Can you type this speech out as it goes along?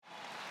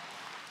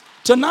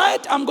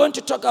Tonight, I'm going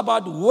to talk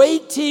about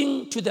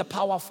waiting to the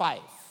power 5.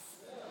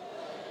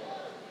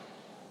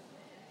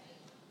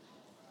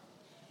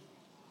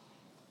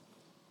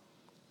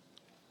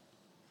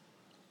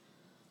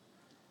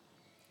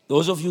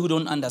 Those of you who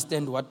don't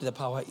understand what the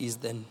power is,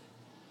 then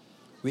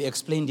we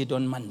explained it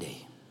on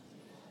Monday.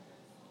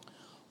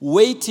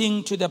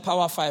 Waiting to the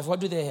power 5. What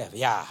do they have?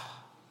 Yeah.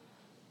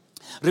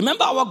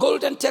 Remember, our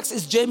golden text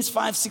is James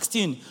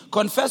 5:16.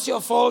 Confess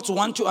your faults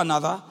one to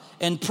another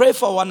and pray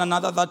for one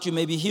another that you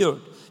may be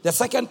healed. The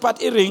second part,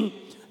 hearing,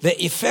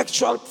 the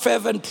effectual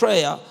fervent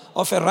prayer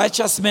of a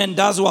righteous man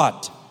does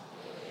what?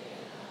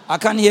 I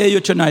can't hear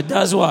you tonight.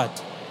 Does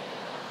what?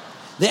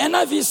 The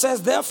NIV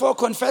says, therefore,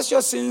 confess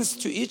your sins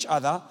to each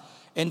other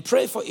and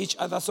pray for each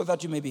other so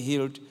that you may be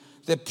healed.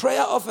 The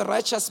prayer of a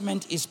righteous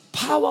man is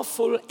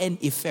powerful and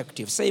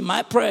effective. Say,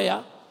 my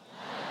prayer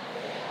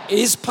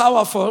is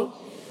powerful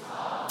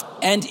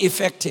and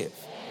effective.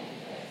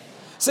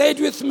 Say it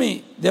with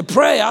me. The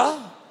prayer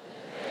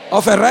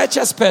of a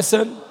righteous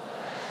person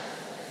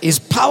is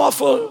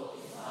powerful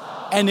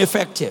and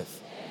effective.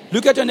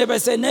 Look at your neighbor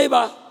and say,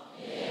 neighbor,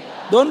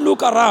 don't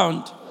look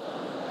around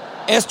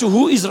as to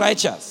who is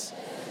righteous.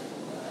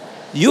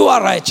 You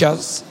are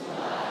righteous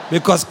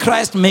because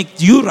Christ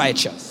made you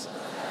righteous.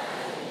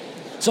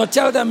 So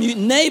tell them,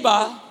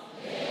 neighbor,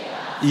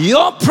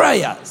 your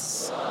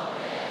prayers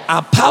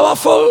are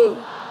powerful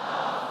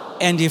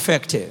and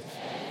effective.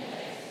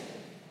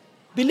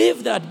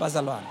 Believe that,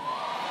 Bazalwan.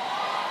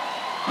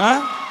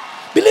 Huh?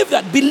 Believe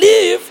that.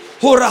 Believe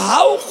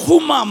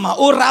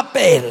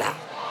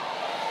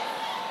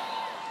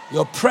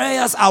your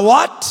prayers are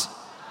what?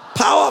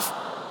 Powerful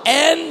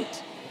and...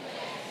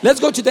 Let's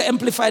go to the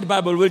Amplified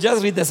Bible. We'll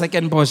just read the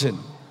second portion.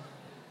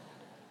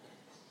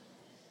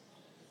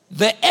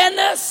 The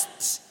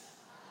earnest,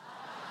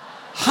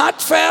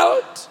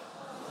 heartfelt,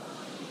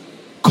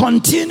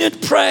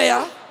 continued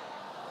prayer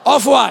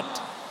of what?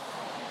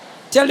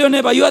 Tell your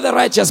neighbor, you are the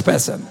righteous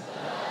person.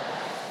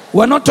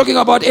 We're not talking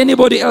about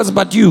anybody else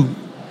but you.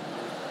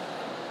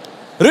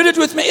 Read it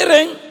with me,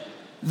 hearing.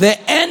 The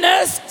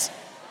earnest,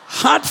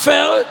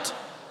 heartfelt,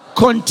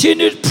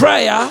 continued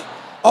prayer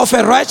of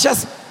a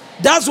righteous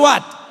does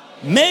what?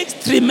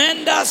 Makes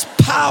tremendous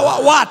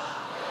power what?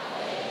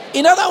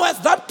 In other words,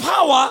 that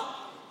power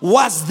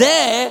was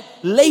there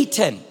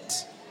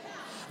latent.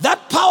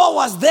 That power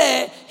was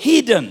there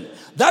hidden.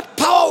 That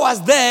power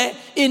was there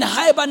in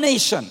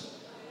hibernation.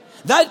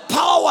 That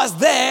power was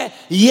there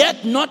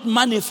yet not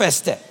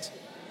manifested.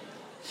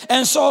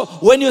 And so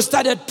when you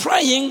started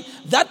praying,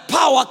 that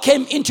power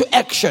came into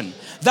action.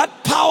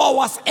 That power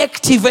was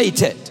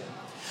activated.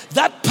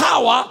 That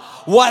power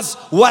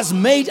was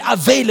made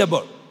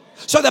available.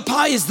 So the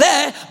power is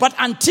there, but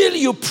until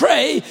you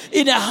pray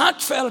in a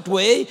heartfelt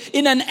way,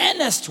 in an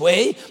earnest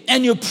way,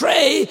 and you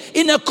pray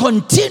in a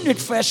continued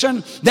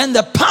fashion, then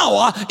the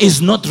power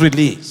is not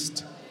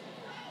released.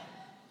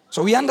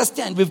 So we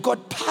understand we've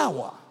got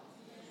power.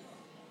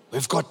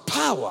 We've got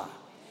power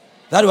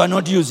that we are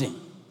not using.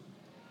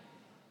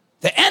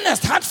 The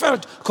earnest,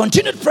 heartfelt,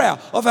 continued prayer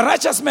of a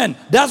righteous man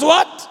does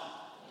what?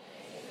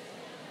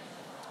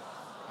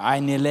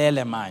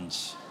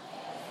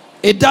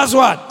 It does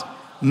what?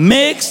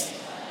 Makes.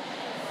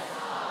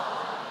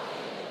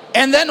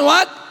 And then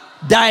what?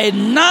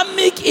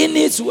 Dynamic in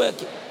its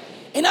working.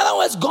 In other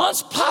words,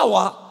 God's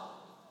power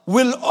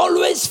will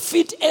always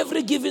fit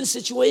every given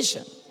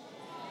situation.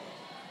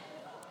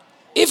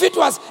 If it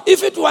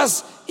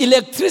was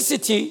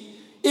electricity,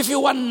 if you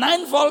want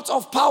 9 volts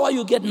of power,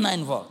 you get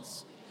 9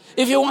 volts.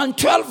 If you want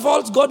 12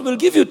 volts, God will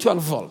give you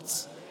 12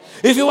 volts.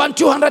 If you want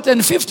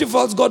 250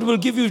 volts, God will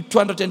give you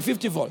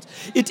 250 volts.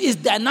 It is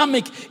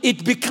dynamic.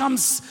 It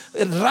becomes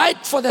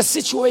right for the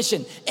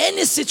situation.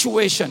 Any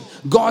situation,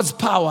 God's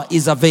power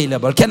is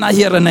available. Can I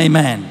hear an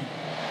amen?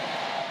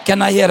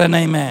 Can I hear an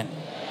amen?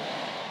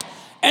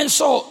 And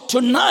so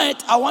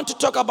tonight, I want to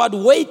talk about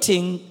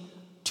waiting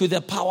to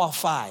the power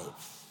 5.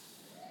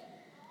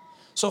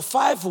 So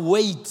 5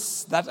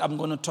 weights that I'm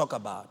going to talk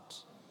about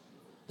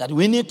that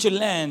we need to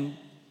learn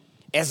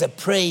as a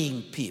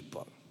praying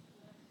people.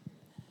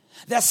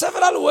 There are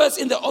several words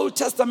in the Old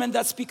Testament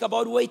that speak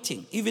about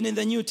waiting, even in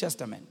the New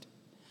Testament.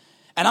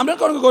 And I'm not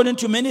going to go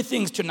into many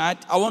things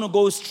tonight. I want to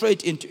go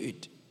straight into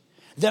it.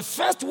 The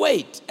first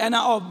wait, and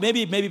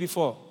maybe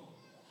before.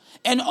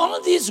 And all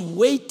of these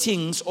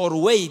waitings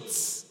or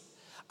waits,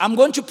 I'm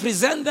going to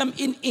present them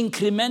in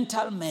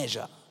incremental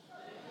measure.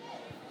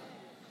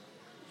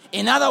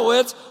 In other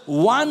words,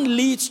 one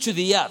leads to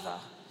the other.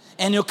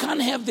 And you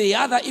can't have the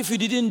other if you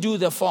didn't do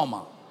the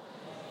former.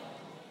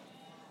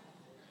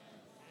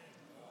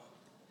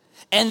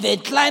 And they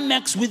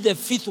climax with the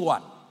 5th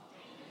one.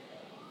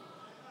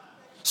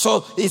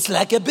 So it's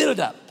like a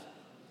build-up.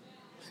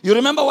 You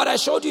remember what I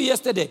showed you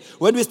yesterday?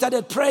 When we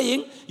started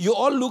praying, you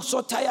all looked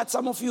so tired.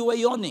 Some of you were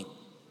yawning.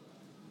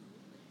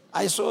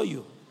 I saw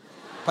you.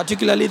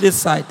 Particularly this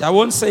side. I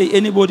won't say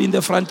anybody in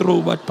the front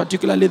row, but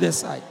particularly this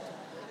side.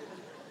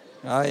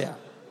 Oh, yeah.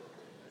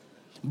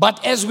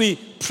 But as we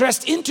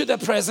pressed into the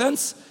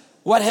presence,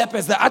 what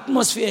happens? The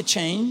atmosphere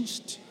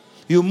changed.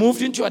 You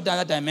moved into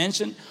another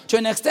dimension to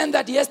an extent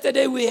that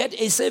yesterday we had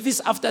a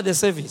service after the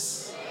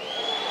service.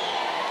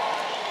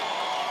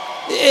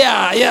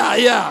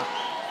 Yeah.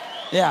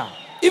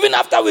 Even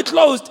after we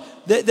closed,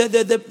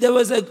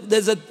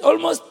 there's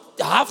almost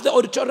half the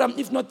auditorium,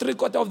 if not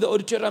 3/4 of the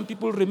auditorium,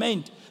 people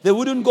remained. They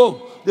wouldn't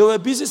go. They were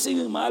busy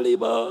singing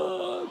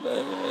Maliba.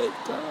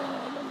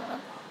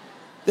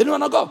 They didn't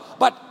want to go.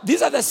 But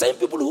these are the same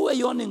people who were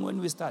yawning when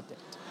we started.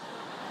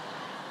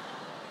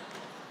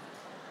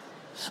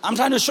 I'm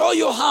trying to show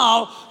you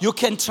how you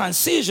can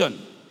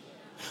transition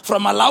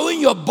from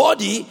allowing your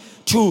body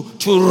to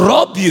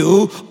rob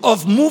you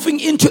of moving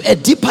into a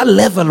deeper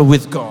level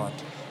with God.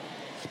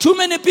 Too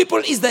many people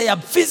is their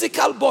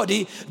physical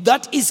body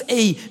that is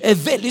a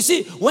veil. You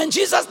see, when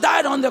Jesus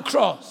died on the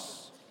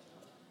cross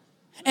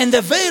and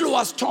the veil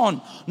was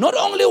torn, not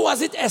only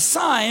was it a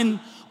sign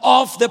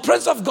of the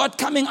presence of God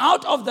coming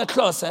out of the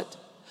closet,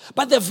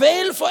 but the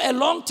veil for a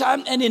long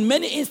time and in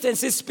many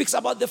instances speaks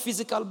about the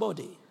physical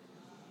body.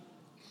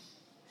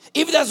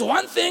 If there's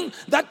one thing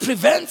that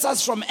prevents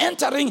us from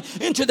entering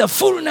into the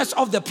fullness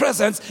of the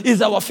presence,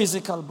 is our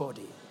physical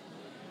body.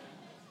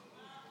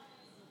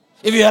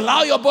 If you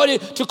allow your body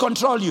to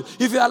control you,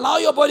 if you allow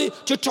your body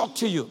to talk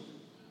to you.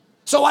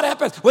 So what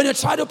happens? When you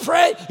try to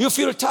pray, you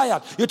feel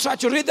tired. You try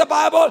to read the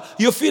Bible,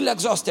 you feel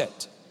exhausted.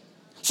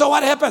 So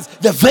what happens?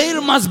 The veil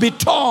must be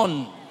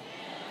torn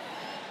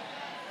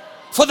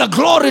for the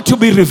glory to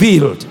be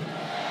revealed.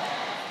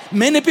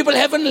 Many people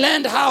haven't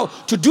learned how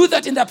to do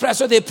that in their prayer,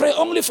 so they pray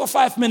only for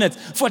 5 minutes,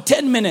 for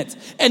 10 minutes.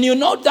 And you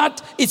know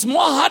that it's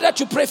more harder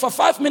to pray for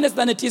 5 minutes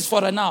than it is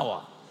for an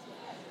hour.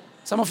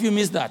 Some of you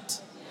miss that.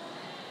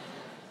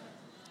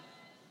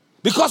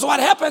 Because what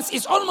happens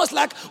is almost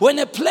like when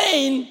a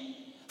plane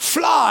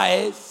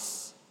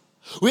flies,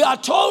 we are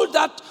told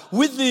that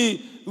with the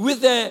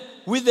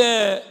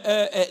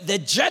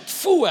jet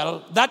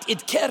fuel that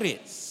it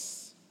carries,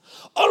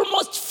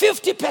 almost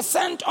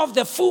 50% of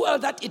the fuel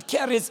that it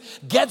carries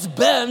gets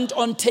burned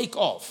on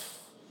takeoff.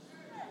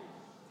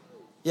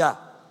 Yeah,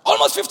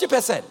 almost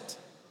 50%.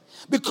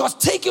 Because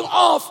taking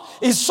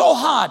off is so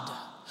hard.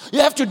 You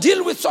have to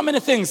deal with so many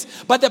things.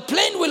 But the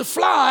plane will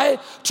fly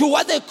to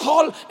what they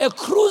call a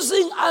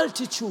cruising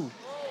altitude.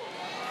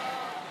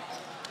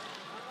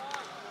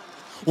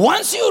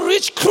 Once you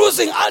reach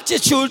cruising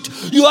altitude,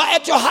 you are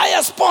at your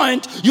highest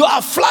point. You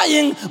are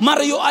flying,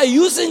 but you are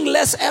using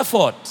less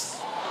effort.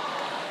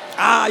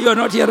 You're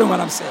not hearing what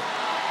I'm saying.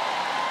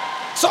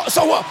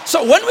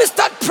 So when we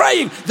start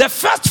praying, the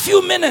first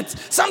few minutes,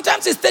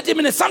 sometimes it's 30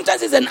 minutes,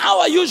 sometimes it's an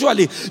hour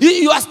usually,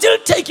 you are still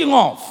taking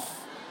off.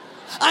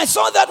 I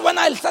saw that when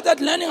I started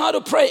learning how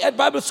to pray at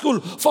Bible school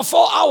for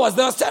 4 hours.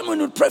 There was time when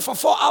we would pray for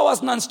 4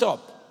 hours non-stop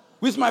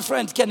with my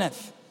friend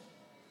Kenneth.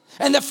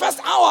 And the first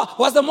hour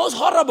was the most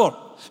horrible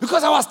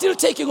because I was still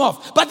taking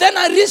off. But then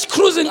I reached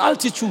cruising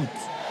altitude.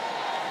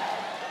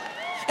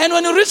 And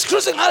when you reach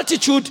cruising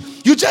altitude,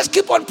 you just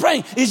keep on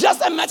praying. It's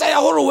just a matter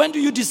of when do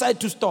you decide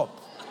to stop.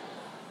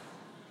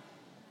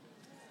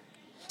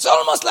 It's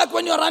almost like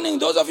when you're running,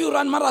 those of you who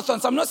run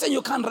marathons, I'm not saying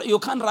you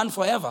can't run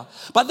forever,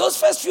 but those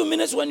first few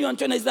minutes when you're on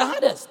train is the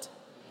hardest.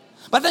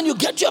 But then you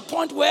get to a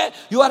point where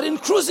you are in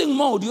cruising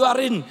mode, you are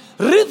in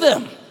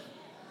rhythm.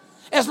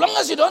 As long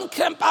as you don't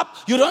cramp up,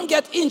 you don't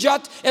get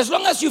injured, as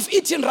long as you've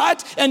eaten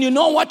right and you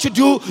know what to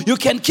do, you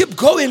can keep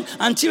going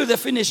until the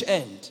finish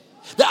end.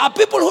 There are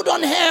people who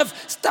don't have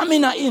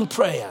stamina in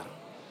prayer.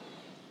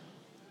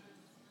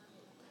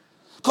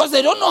 Because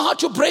they don't know how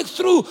to break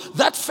through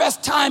that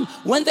first time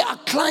when they are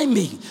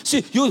climbing.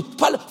 See, you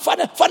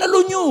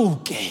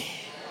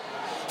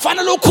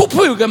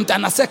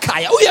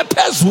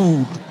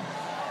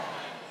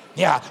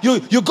yeah,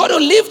 you got to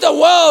leave the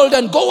world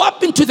and go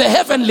up into the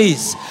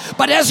heavenlies.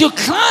 But as you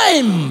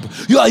climb,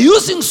 you are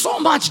using so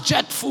much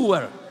jet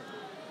fuel.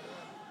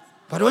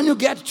 But when you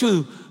get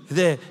to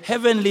the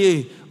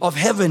heavenly of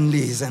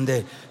heavenlies and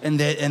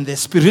the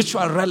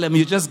spiritual realm,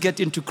 you just get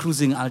into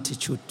cruising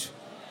altitude.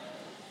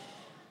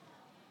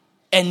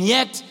 And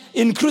yet,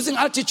 in cruising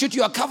altitude,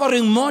 you are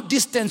covering more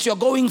distance. You're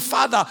going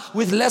farther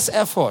with less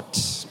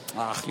effort.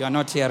 You are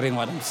not hearing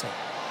what I'm saying.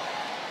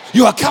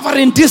 You are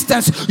covering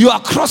distance. You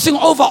are crossing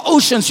over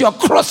oceans. You are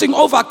crossing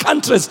over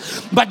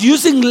countries. But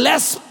using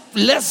less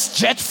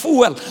jet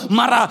fuel.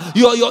 Mara,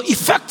 your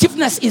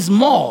effectiveness is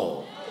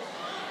more.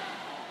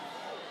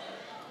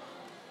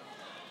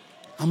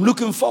 I'm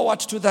looking forward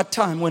to that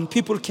time when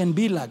people can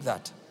be like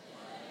that.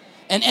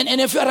 And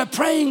if you're a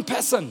praying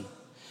person,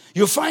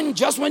 you find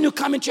just when you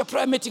come into your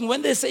prayer meeting,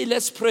 when they say,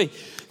 let's pray,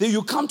 then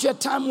you come to a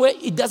time where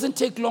it doesn't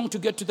take long to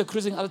get to the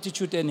cruising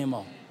altitude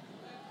anymore.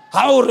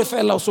 How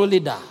refela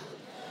solida.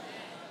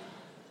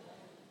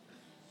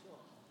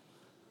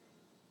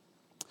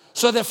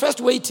 So the first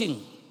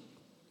waiting.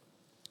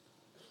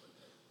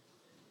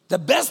 The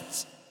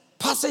best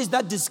passage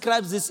that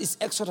describes this is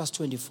Exodus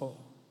 24.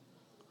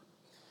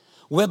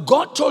 Where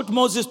God told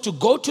Moses to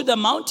go to the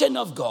mountain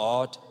of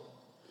God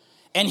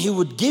and he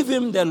would give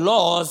him the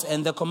laws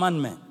and the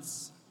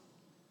commandments.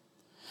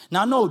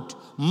 Now note,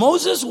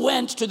 Moses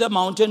went to the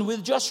mountain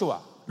with Joshua.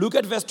 Look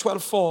at verse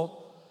 12:4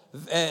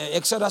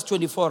 Exodus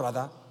 24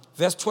 rather,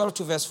 verse 12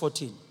 to verse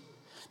 14.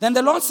 Then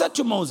the Lord said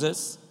to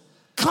Moses,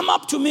 come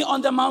up to me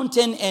on the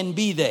mountain and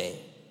be there.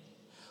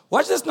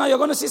 Watch this now. You're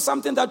going to see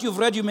something that you've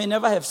read. You may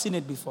never have seen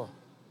it before.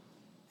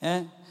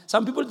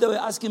 Some people, they were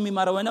asking me,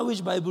 Marawena,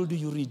 which Bible do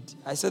you read?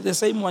 I said, the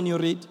same one you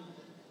read.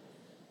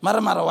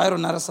 Well,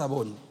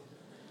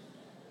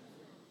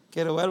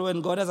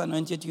 when God has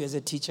anointed you as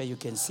a teacher, you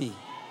can see.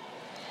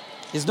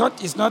 It's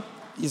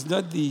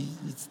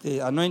the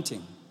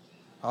anointing.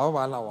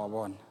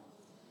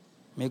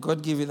 May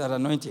God give you that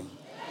anointing.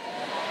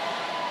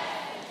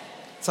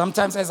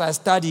 Sometimes as I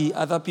study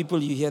other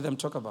people, you hear them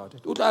talk about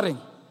it. Utaring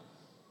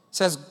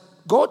says,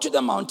 go to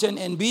the mountain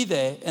and be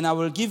there, and I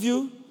will give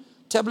you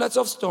tablets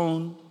of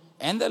stone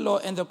and the law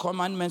and the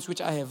commandments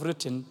which I have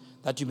written,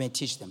 that you may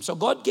teach them. So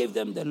God gave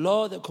them the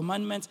law, the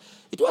commandments.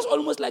 It was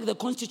almost like the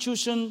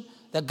constitution,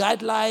 the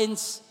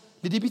guidelines,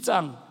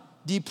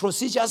 the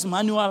procedures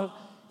manual.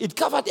 It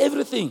covered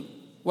everything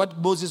what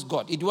Moses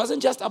got. It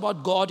wasn't just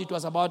about God. It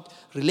was about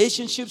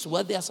relationships,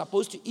 what they are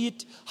supposed to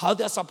eat, how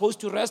they are supposed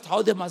to rest,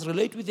 how they must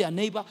relate with their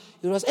neighbor.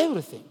 It was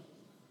everything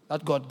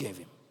that God gave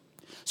him.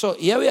 So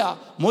here we are.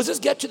 Moses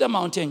get to the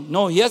mountain.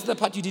 No, here's the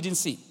part you didn't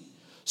see.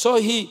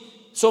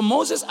 So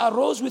Moses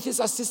arose with his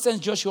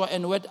assistant Joshua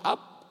and went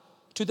up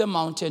to the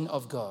mountain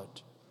of God.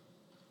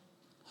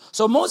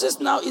 So Moses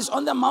now is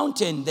on the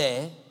mountain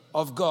there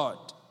of God.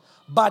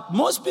 But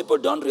most people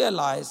don't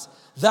realize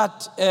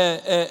that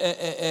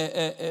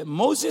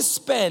Moses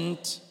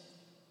spent...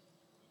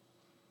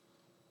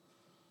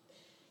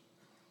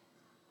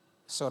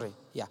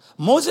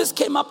 Moses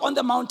came up on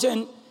the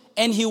mountain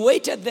and he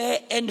waited there,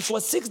 and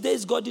for 6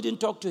 days God didn't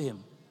talk to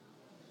him.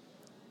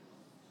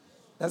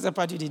 That's the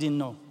part you didn't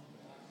know.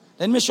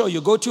 Let me show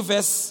you. Go to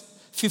verse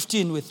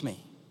 15 with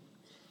me.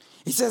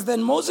 It says,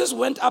 then Moses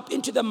went up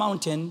into the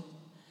mountain,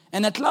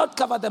 and a cloud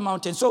covered the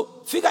mountain. So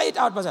figure it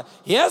out, Pastor.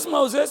 Here's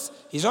Moses.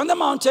 He's on the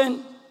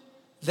mountain.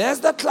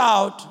 There's the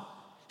cloud.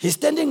 He's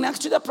standing next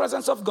to the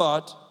presence of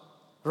God,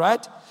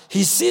 right?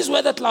 He sees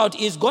where the cloud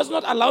is. God's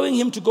not allowing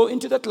him to go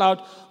into the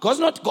cloud.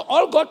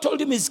 All God told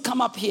him is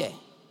come up here.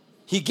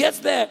 He gets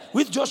there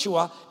with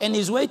Joshua, and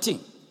he's waiting.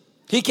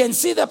 He can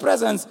see the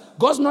presence.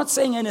 God's not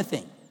saying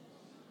anything.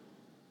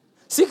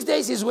 6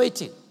 days he's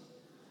waiting.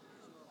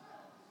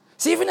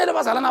 See, even if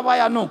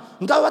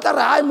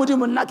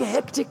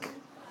hectic.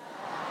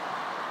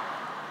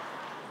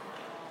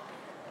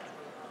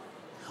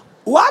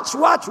 Watch.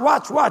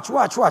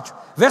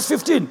 Verse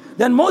 15.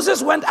 Then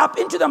Moses went up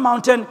into the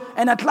mountain,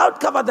 and a cloud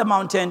covered the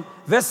mountain.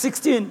 Verse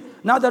 16.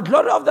 Now the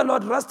glory of the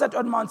Lord rested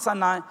on Mount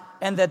Sinai,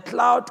 and the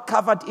cloud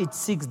covered it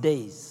 6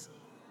 days.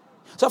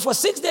 So for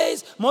 6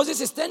 days, Moses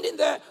is standing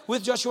there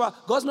with Joshua.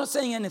 God's not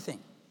saying anything.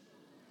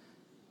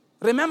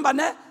 Remember,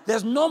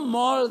 there's no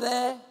mall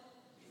there.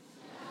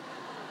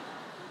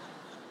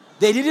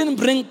 They didn't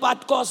bring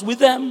patkos with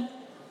them.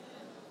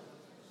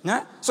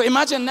 So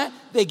imagine,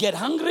 they get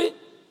hungry.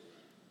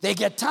 They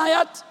get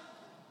tired.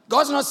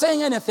 God's not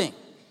saying anything.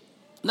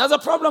 There's a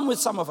problem with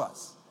some of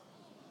us.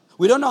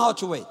 We don't know how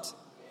to wait.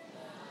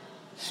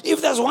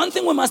 If there's one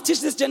thing we must teach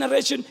this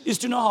generation, is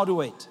to know how to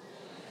wait.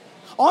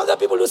 All the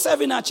people who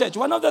serve in our church,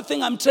 one of the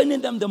things I'm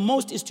training them the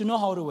most is to know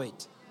how to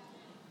wait.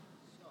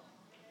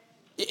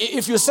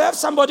 If you serve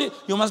somebody,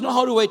 you must know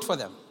how to wait for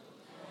them.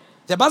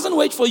 They mustn't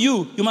wait for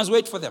you, you must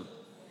wait for them.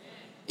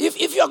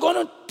 If you're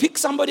going to pick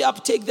somebody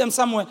up, take them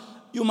somewhere,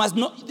 you must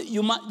know,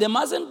 they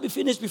mustn't be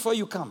finished before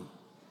you come.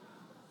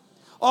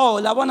 Oh,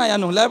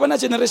 Labona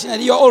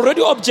generation, you're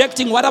already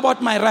objecting. What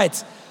about my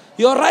rights?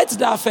 Your rights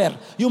are fair.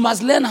 You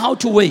must learn how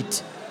to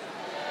wait.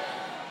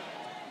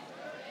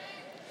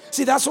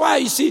 See, that's why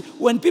you see,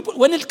 when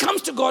it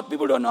comes to God,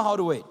 people don't know how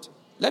to wait.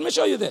 Let me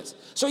show you this.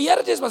 So here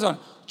it is, Pastor.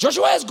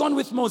 Joshua has gone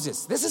with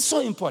Moses. This is so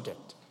important.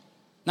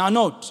 Now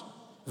note,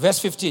 verse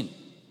 15.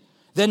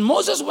 Then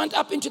Moses went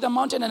up into the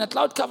mountain, and a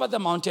cloud covered the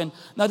mountain.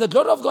 Now the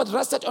glory of God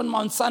rested on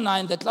Mount Sinai,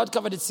 and the cloud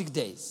covered it 6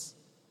 days.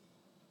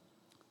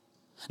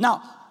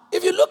 Now,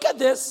 if you look at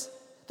this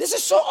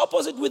is so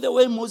opposite with the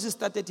way Moses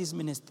started his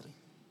ministry.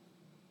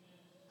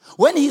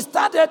 When he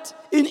started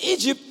in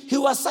Egypt, he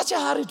was such a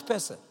hurried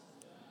person.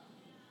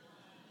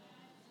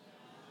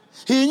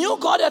 He knew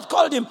God had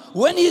called him.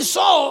 When he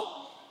saw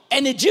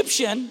an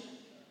Egyptian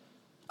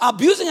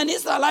abusing an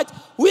Israelite,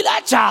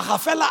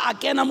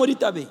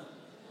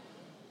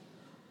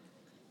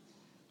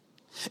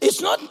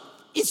 it's not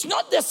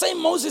the same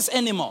Moses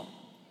anymore.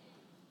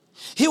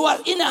 He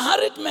was in a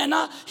hurried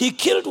manner. He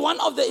killed one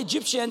of the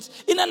Egyptians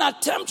in an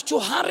attempt to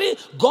hurry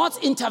God's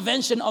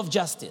intervention of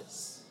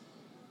justice.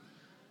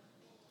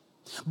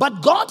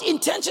 But God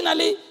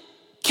intentionally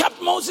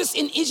kept Moses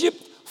in Egypt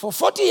for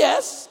 40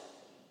 years,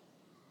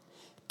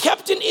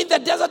 kept him in the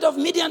desert of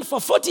Midian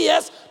for 40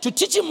 years to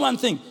teach him one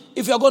thing.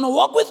 If you're going to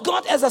walk with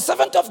God as a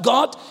servant of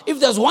God, if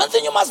there's one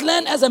thing you must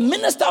learn as a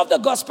minister of the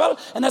gospel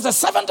and as a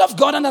servant of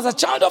God and as a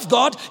child of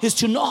God, is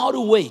to know how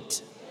to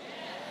wait.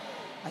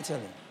 I tell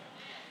you.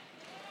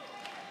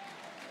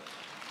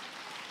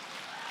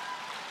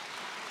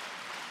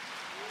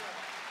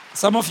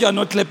 Some of you are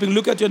not clapping.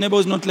 Look at your neighbor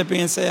who's not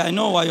clapping and say, I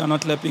know why you're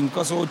not clapping,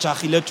 because oh,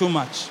 chachile too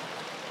much.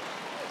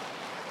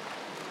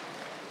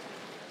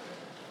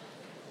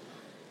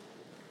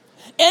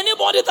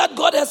 Anybody that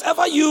God has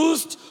ever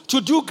used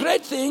to do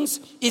great things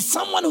is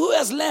someone who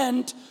has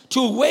learned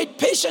to wait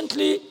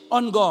patiently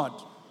on God.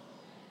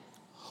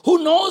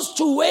 Who knows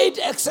to wait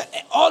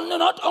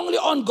not only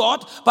on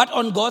God, but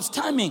on God's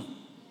timing.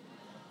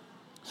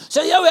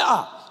 So here we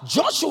are.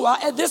 Joshua,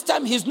 at this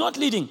time, he's not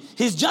leading.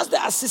 He's just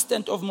the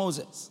assistant of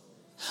Moses.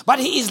 But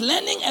he is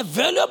learning a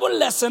valuable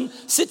lesson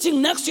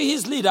sitting next to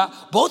his leader.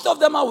 Both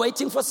of them are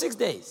waiting for 6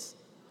 days.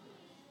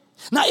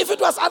 Now, if it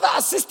was other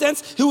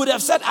assistants, he would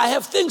have said, I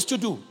have things to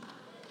do.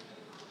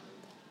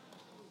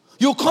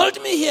 You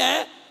called me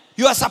here.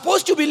 You are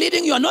supposed to be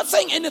leading. You are not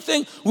saying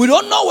anything. We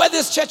don't know where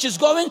this church is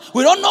going.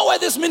 We don't know where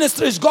this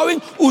ministry is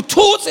going. We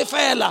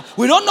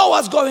don't know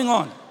what's going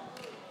on.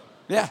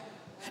 Yeah.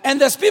 And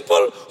there's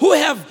people who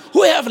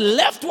have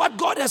left what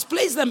God has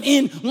placed them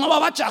in.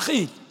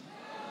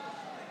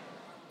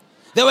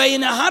 They were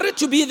in a hurry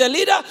to be the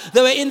leader.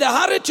 They were in a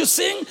hurry to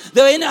sing.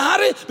 They were in a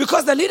hurry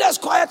because the leader is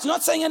quiet,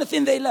 not saying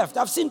anything, they left.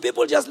 I've seen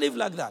people just live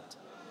like that.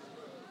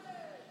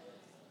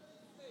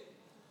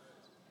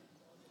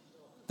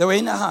 They were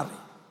in a hurry.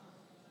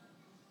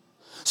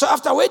 So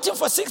after waiting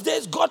for 6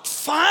 days, God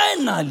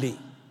finally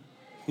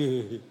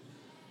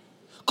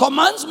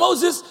commands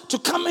Moses to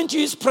come into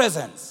his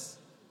presence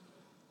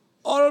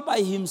all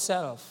by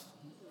himself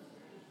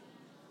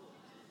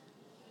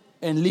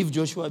and leave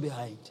Joshua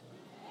behind.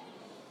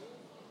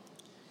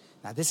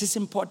 Now this is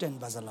important,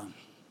 Bazalon.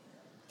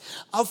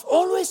 I've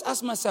always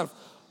asked myself,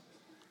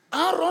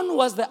 Aaron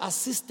was the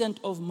assistant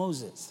of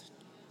Moses.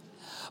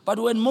 But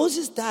when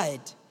Moses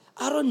died,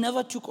 Aaron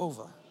never took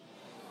over.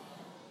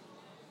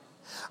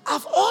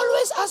 I've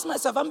always asked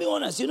myself, I'm being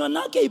honest,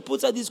 now he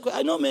puts out this question.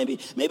 I know maybe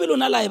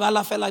Luna la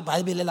ibala fela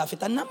Bible la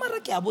feta namara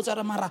ke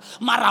abutsa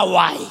mara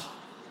why?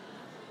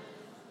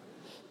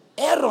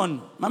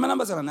 Aaron,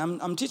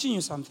 I'm teaching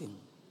you something.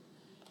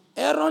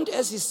 Aaron,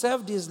 as he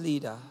served his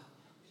leader,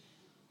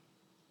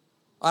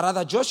 or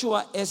rather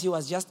Joshua, as he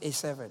was just a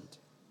servant,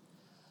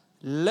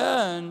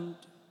 learned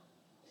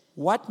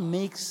what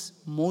makes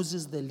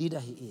Moses the leader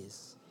he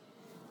is.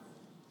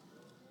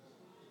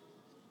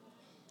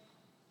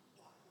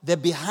 The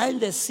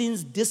behind the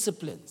scenes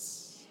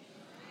disciplines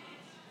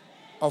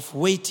of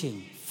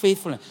waiting,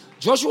 faithfulness.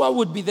 Joshua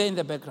would be there in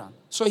the background.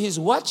 So he's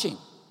watching.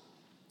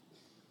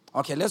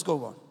 Okay, let's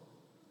go on.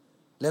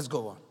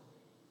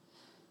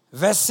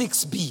 Verse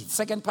 6b,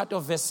 second part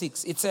of verse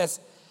 6. It says,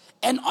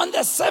 and on the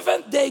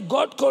 7th day,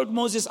 God called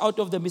Moses out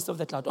of the midst of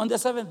the cloud. On the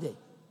 7th day.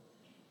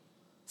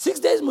 6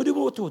 days,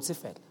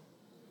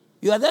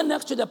 you are there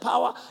next to the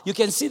power. You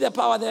can see the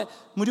power there.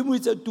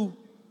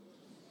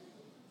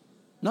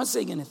 Not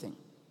saying anything.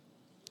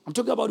 I'm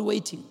talking about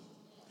waiting.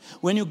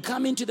 When you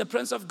come into the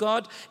presence of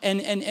God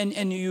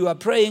and you are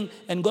praying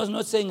and God's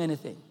not saying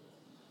anything.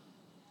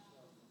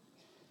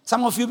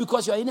 Some of you,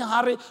 because you are in a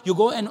hurry, you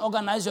go and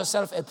organize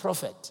yourself a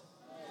prophet.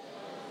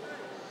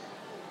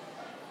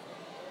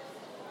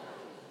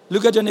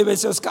 Look at your neighbor and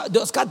say,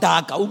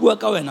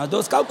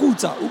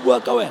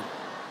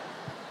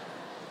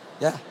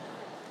 yeah.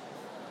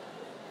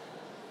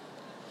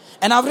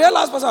 And I've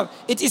realized, Pastor,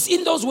 it is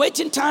in those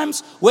waiting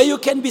times where you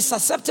can be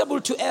susceptible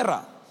to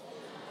error.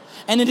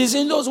 And it is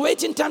in those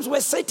waiting times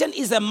where Satan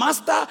is a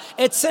master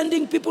at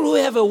sending people who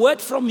have a word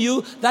from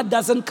you that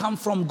doesn't come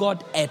from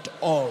God at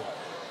all.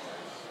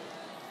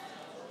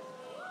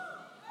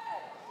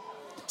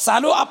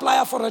 Salo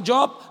apply for a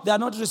job, they are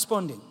not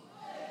responding.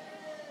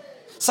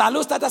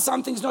 Salo started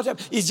something,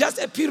 it's just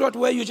a period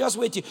where you just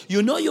waiting.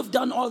 You know you've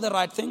done all the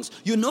right things.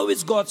 You know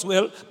it's God's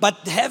will, but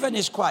heaven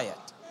is quiet.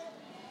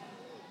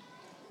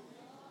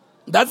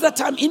 That's the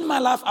time in my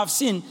life I've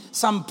seen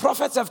some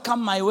prophets have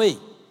come my way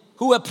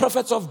who were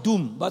prophets of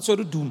doom. But sort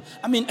of doom.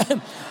 I mean,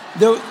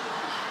 there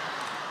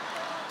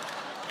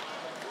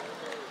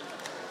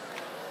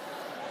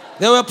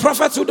were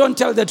prophets who don't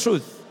tell the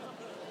truth.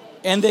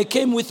 And they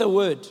came with a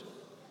word.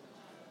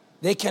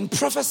 They can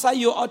prophesy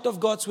you out of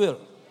God's will.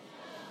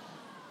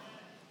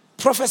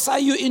 Prophesy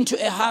you into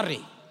a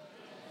hurry.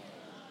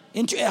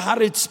 Into a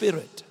hurried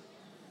spirit.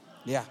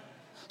 Yeah.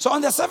 So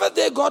on the 7th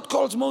day, God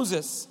calls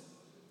Moses.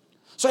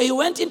 So he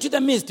went into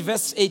the midst,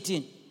 verse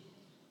 18.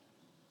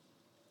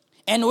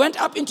 And went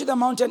up into the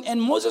mountain.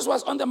 And Moses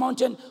was on the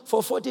mountain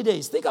for 40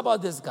 days. Think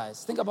about this,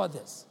 guys. Think about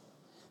this.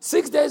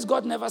 6 days,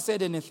 God never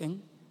said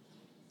anything.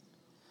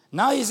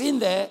 Now he's in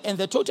there. And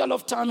the total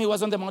of time he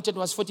was on the mountain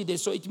was 40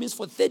 days. So it means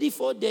for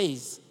 34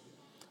 days,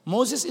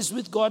 Moses is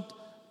with God.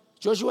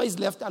 Joshua is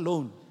left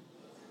alone.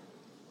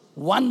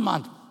 1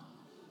 month.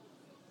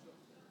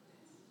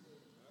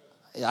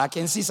 I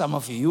can see some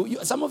of you.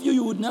 Some of you,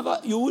 you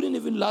wouldn't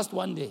even last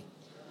 1 day.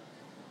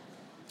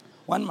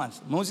 1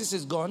 month. Moses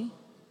is gone.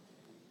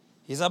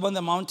 He's up on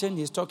the mountain.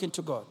 He's talking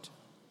to God.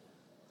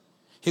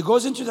 He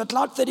goes into the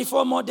cloud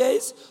 34 more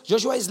days.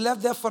 Joshua is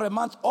left there for a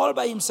month all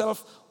by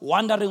himself,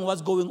 wondering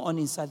what's going on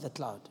inside the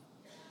cloud.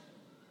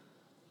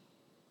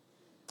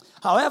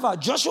 However,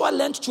 Joshua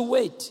learned to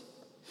wait.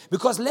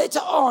 Because later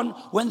on,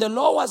 when the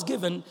law was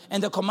given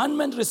and the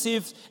commandment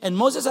received and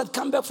Moses had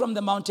come back from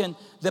the mountain,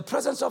 the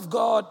presence of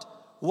God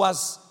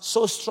was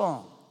so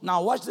strong.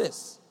 Now watch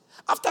this.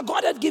 After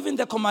God had given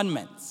the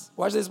commandments,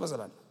 watch this,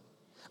 Pastor.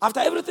 After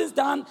everything's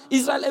done,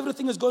 Israel,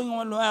 everything is going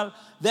on well,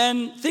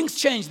 then things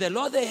change. The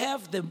law they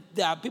have,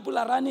 their people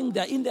are running,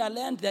 they're in their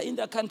land, they're in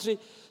their country.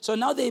 So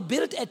now they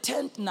built a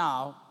tent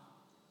now,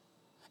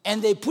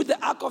 and they put the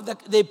Ark of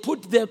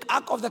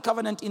the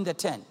Covenant in the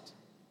tent.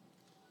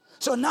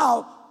 So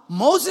now,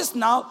 Moses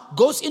now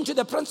goes into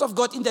the presence of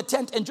God in the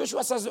tent, and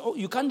Joshua says, "Oh,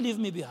 you can't leave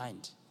me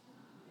behind.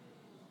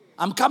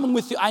 I'm coming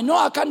with you. I know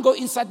I can't go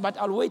inside, but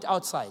I'll wait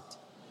outside."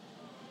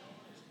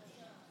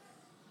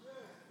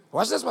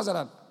 Watch this,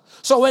 Pastor.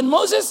 So when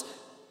Moses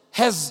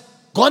has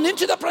gone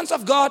into the presence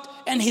of God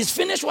and he's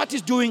finished what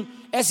he's doing,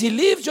 as he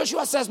leaves,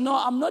 Joshua says, "No,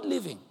 I'm not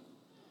leaving.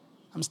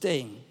 I'm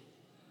staying."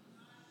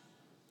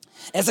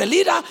 As a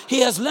leader,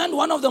 he has learned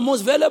one of the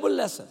most valuable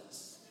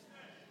lessons.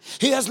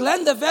 He has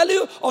learned the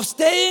value of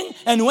staying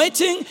and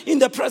waiting in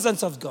the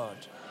presence of God.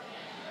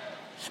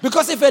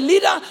 Because if a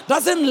leader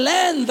doesn't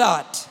learn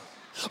that,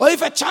 or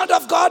if a child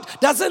of God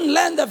doesn't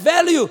learn the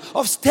value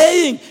of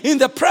staying in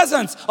the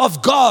presence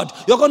of God,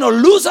 you're going to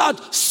lose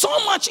out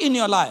so much in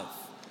your life.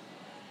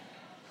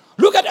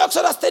 Look at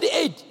Exodus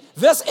 38,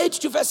 verse 8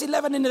 to verse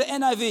 11 in the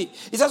NIV.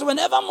 It says,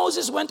 whenever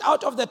Moses went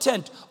out of the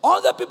tent,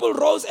 all the people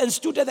rose and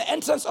stood at the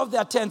entrance of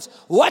their tents,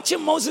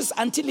 watching Moses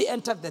until he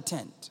entered the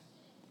tent.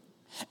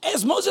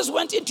 As Moses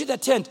went into the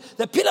tent,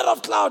 the pillar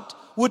of cloud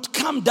would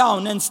come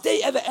down and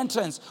stay at the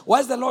entrance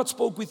whilst the Lord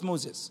spoke with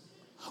Moses.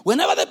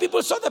 Whenever the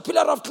people saw the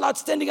pillar of cloud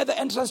standing at the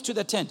entrance to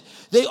the tent,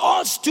 they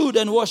all stood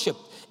and worshipped,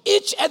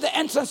 each at the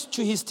entrance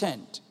to his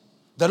tent.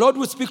 The Lord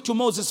would speak to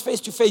Moses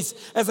face to face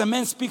as a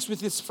man speaks with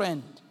his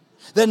friend.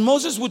 Then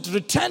Moses would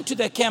return to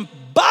the camp,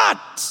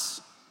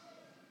 but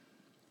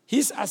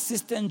his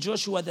assistant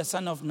Joshua, the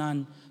son of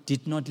Nun,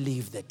 did not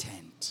leave the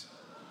tent.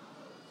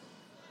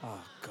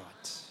 Oh, God.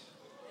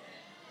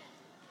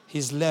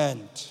 He's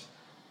learned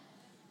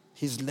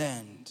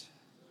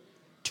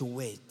to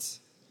wait.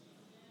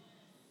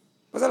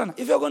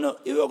 If you're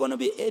going to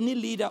be any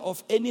leader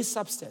of any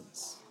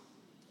substance,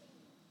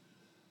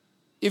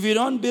 if you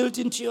don't build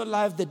into your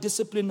life the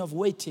discipline of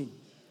waiting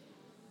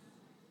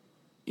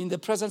in the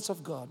presence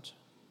of God,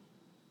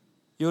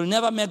 you'll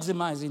never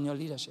maximize in your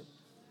leadership.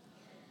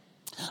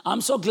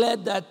 I'm so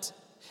glad that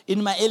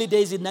in my early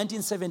days in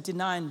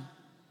 1979,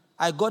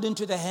 I got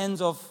into the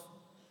hands of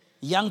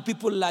young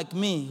people like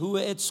me who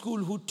were at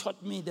school who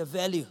taught me the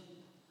value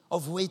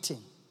of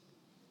waiting.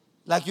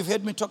 Like you've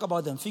heard me talk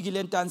about them,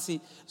 Figile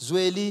Ntansi,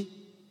 Zweli,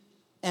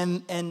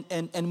 and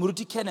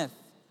Muruti Kenneth.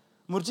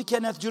 Muruti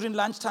Kenneth, during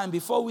lunchtime,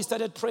 before we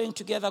started praying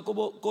together,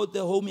 go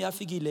the home ya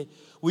Figile,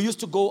 we used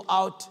to go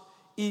out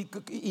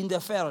in the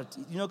field.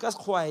 You know, because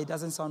quiet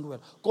doesn't sound well.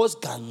 Goes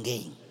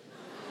ganging.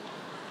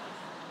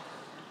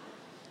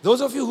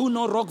 Those of you who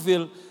know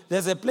Rockville,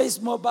 there's a place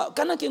more about.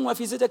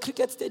 Kanakingwaf, is it a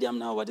cricket stadium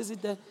now? What is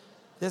it there?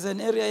 There's an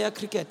area here,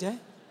 cricket,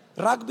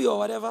 rugby or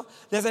whatever.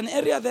 There's an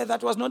area there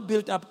that was not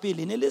built up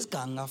in Elis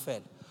Ganga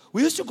fell.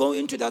 We used to go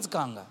into that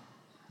Ganga.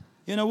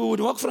 You know, we would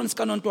walk from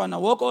Skanontwana,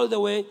 walk all the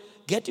way,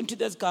 get into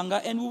that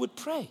Ganga, and we would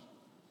pray.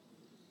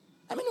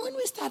 I mean, when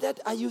we started,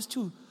 I used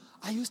to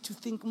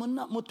think,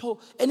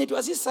 and it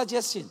was his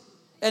suggestion.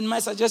 And my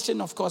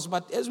suggestion, of course,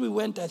 but as we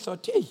went, I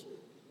thought, hey,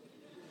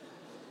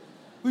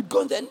 we'd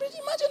go there. And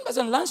imagine, but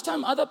at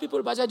lunchtime, other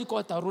people,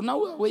 now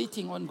we're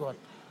waiting on God.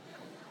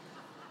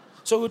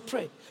 So we'd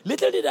pray.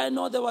 Little did I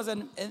know there was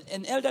an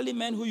elderly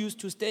man who used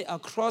to stay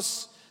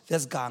across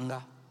this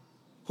Ganga,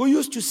 who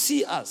used to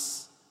see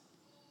us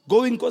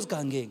going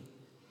Ganging.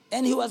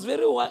 And he was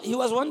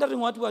wondering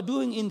what we were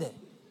doing in there.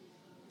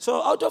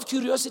 So out of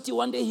curiosity,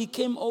 one day he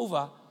came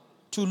over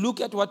to look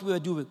at what we were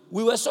doing.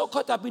 We were so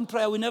caught up in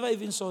prayer, we never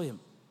even saw him.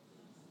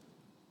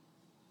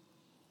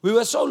 We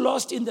were so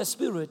lost in the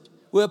spirit,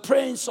 we were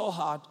praying so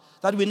hard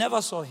that we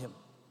never saw him.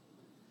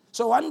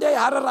 So one day,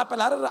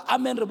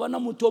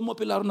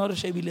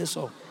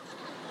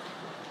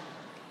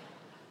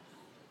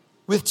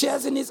 with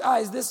tears in his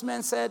eyes, this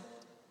man said,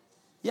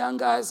 young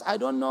guys, I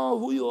don't know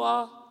who you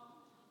are.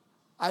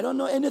 I don't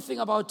know anything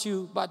about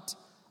you, but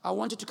I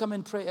want you to come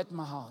and pray at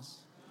my house.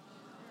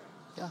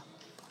 Yeah.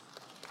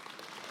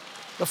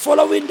 The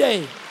following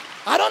day,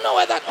 I don't know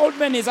where that old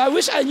man is. I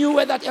wish I knew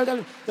where that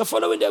elderly. The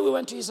following day, we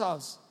went to his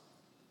house.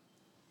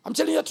 I'm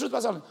telling you the truth,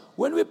 Pastor.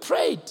 When we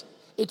prayed,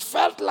 it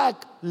felt like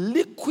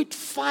liquid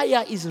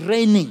fire is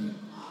raining.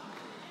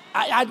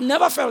 I'd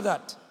never felt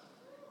that.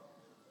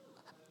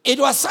 It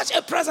was such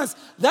a presence.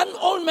 That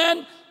old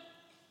man,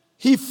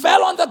 he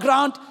fell on the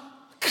ground,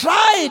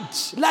 cried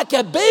like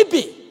a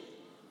baby,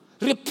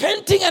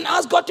 repenting and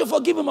asked God to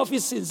forgive him of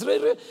his sins.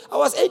 I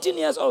was 18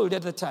 years old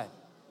at the time.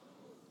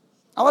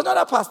 I was not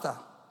a pastor.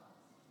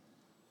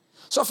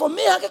 So for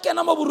me,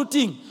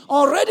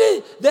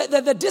 already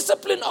the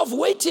discipline of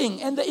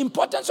waiting and the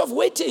importance of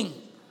waiting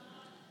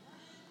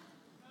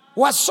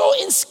was so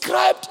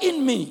inscribed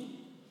in me,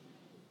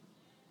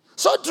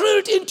 so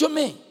drilled into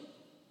me,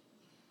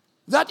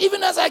 That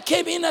even as I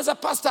came in as a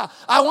pastor,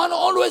 I want to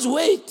always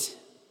wait.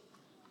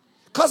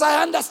 Because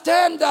I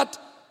understand that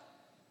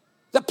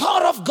the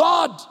power of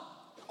God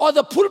or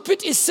the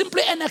pulpit is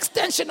simply an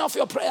extension of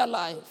your prayer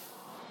life.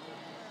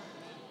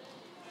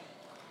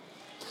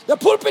 The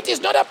pulpit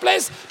is not a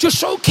place to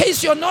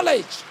showcase your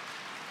knowledge.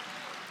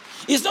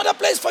 It's not a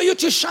place for you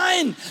to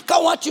shine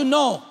what you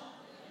know.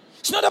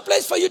 It's not a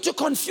place for you to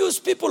confuse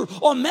people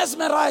or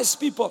mesmerize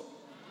people.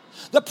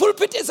 The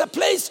pulpit is a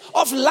place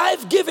of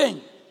life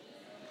giving.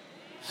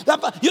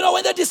 You know,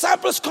 when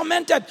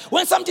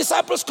some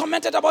disciples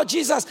commented about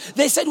Jesus,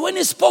 they said when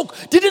he spoke,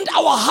 didn't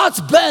our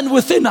hearts burn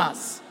within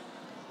us?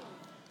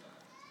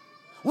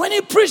 When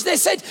he preached, they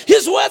said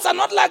his words are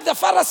not like the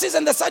Pharisees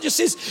and the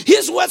Sadducees.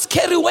 His words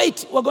carry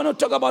weight. We're going to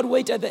talk about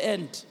weight at the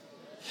end.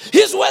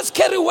 His words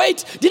carry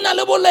weight.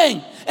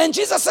 And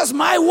Jesus says,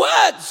 my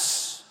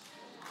words,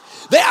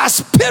 they are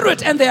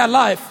spirit and they are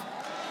life.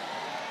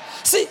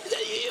 See,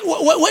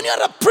 when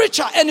you're a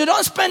preacher and you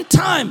don't spend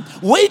time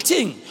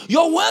waiting,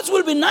 your words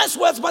will be nice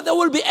words, but they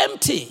will be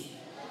empty.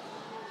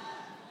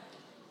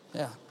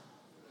 Yeah.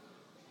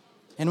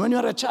 And when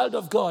you're a child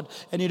of God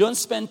and you don't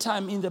spend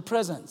time in the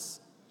presence,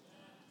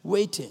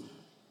 waiting,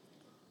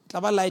 it's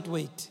about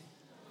lightweight.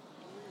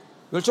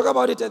 We'll talk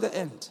about it at the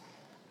end.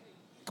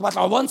 But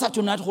I want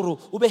tonight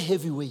to be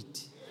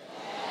heavyweight.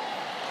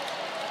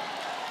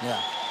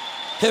 Yeah.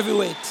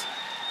 Heavyweight.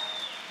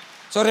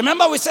 So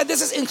remember we said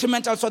this is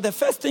incremental. So the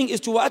first thing is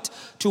to what?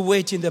 To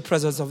wait in the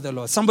presence of the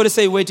Lord. Somebody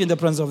say wait in the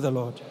presence of the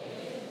Lord.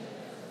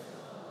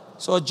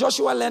 So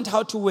Joshua learned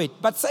how to wait.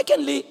 But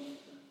secondly,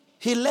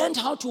 he learned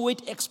how to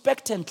wait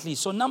expectantly.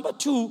 So number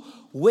 2,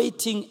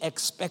 waiting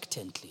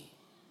expectantly.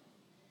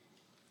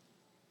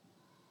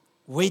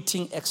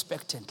 Waiting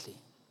expectantly.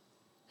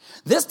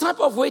 This type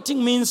of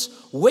waiting means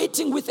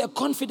waiting with a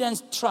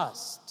confident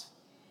trust.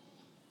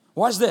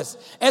 Watch this.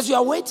 As you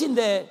are waiting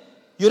there,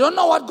 you don't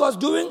know what God's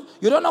doing.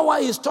 You don't know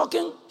why he's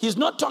talking. He's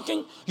not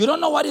talking. You don't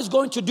know what he's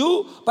going to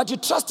do, but you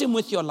trust him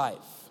with your life.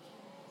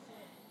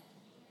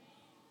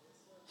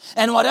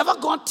 And whatever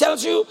God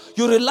tells you,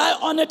 you rely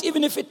on it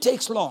even if it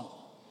takes long.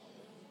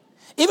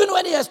 Even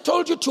when he has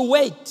told you to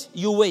wait,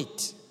 you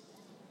wait.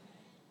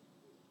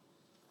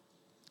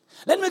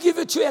 Let me give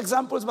you 2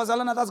 examples,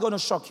 Bazalana, that's going to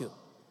shock you.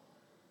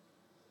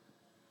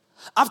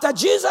 After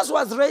Jesus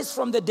was raised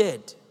from the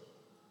dead,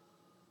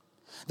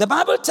 the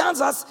Bible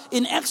tells us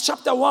in Acts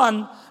chapter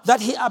 1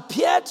 that he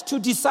appeared to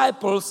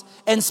disciples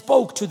and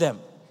spoke to them.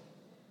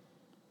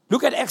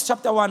 Look at Acts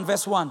chapter 1,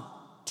 verse 1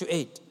 to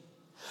 8.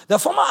 The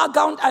former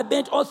account I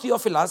made, O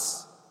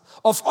Theophilus,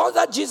 of all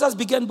that Jesus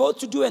began both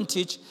to do and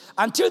teach,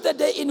 until the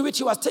day in which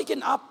he was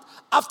taken up,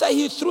 after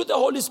he, through the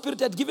Holy Spirit,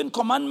 had given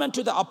commandment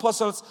to the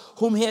apostles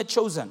whom he had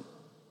chosen,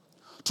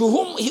 to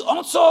whom he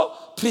also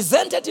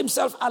presented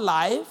himself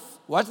alive,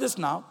 watch this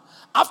now,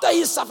 after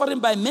his suffering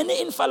by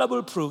many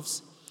infallible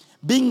proofs,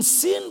 being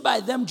seen by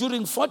them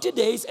during 40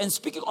 days and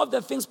speaking of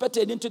the things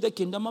pertaining to the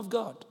kingdom of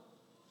God.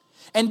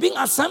 And being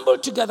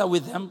assembled together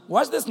with them,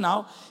 watch this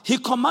now, he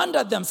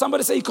commanded them.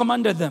 Somebody say he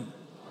commanded them.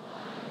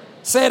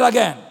 Say it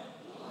again.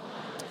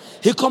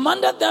 He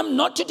commanded them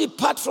not to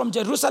depart from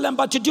Jerusalem,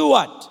 but to do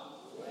what?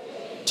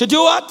 To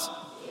do what?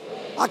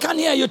 I can't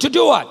hear you. To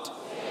do what?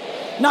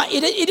 Now,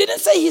 he didn't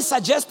say he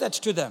suggested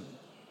to them.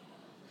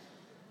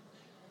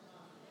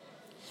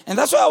 And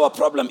that's why our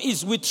problem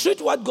is we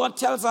treat what God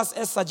tells us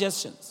as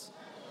suggestions.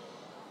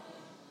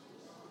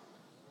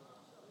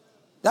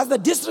 That's the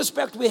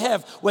disrespect we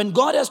have. When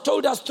God has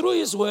told us through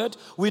his word,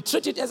 we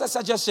treat it as a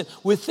suggestion.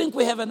 We think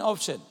we have an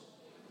option.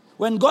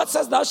 When God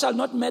says thou shalt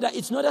not murder,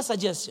 it's not a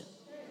suggestion.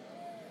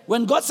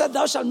 When God said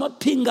thou shalt not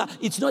pinga,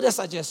 it's not a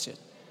suggestion.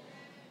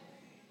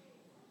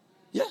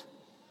 Yeah.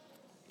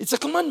 It's a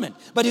commandment.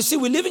 But you see,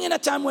 we're living in a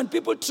time when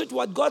people treat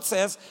what God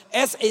says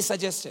as a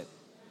suggestion.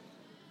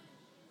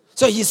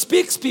 So he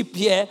speaks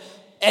here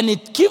and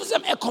it gives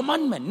them a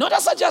commandment, not a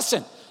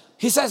suggestion.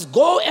 He says,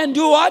 go and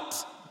do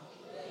what?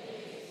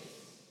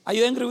 Are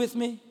you angry with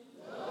me?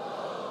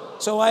 No.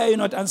 So why are you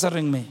not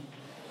answering me?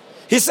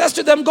 He says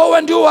to them, go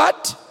and do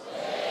what?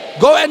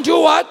 Wait. Go and do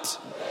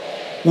what?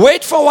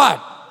 Wait for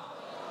what?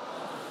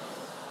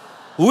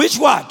 Which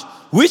what?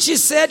 Which he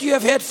said you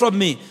have heard from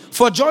me.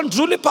 For John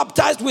truly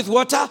baptized with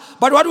water,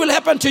 but what will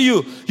happen to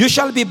you? You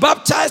shall be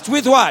baptized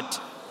with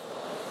what?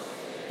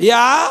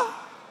 Yeah?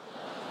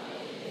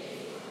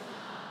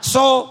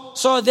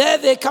 So there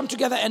they come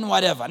together and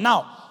whatever.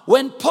 Now,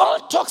 when Paul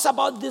talks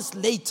about this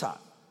later,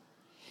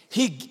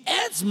 he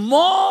adds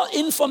more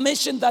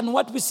information than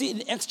what we see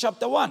in Acts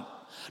chapter 1.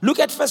 Look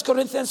at 1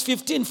 Corinthians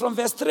 15 from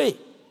verse 3.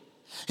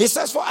 He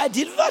says, for I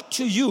delivered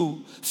to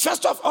you,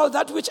 first of all,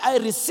 that which I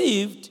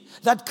received,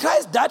 that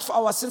Christ died for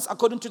our sins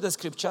according to the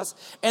scriptures,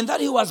 and that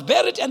he was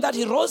buried, and that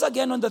he rose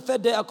again on the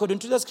 3rd day according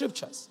to the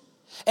scriptures.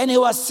 And he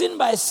was seen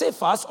by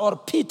Cephas or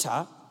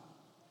Peter,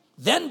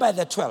 then by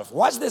the 12.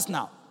 Watch this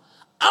now.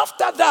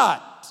 After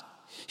that,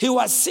 he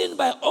was seen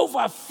by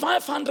over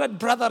 500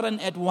 brethren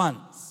at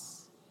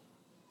once.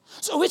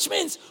 So which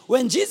means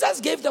when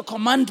Jesus gave the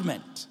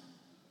commandment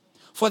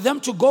for them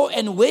to go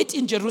and wait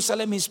in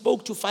Jerusalem, he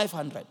spoke to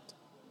 500.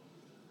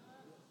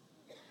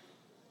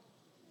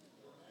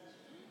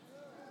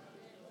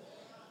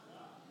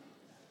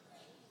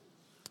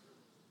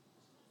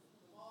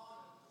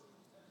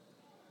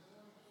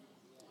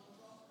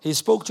 He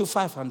spoke to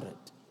 500.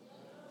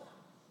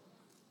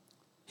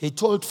 He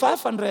told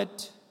 500,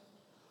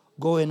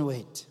 go and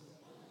wait.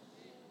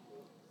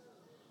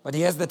 But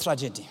here's the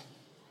tragedy.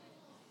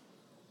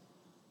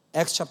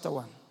 Acts chapter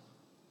 1.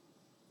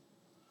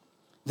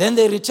 Then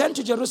they returned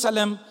to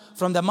Jerusalem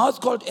from the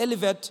mount called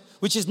Olivet,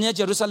 which is near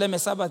Jerusalem, a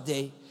Sabbath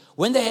day.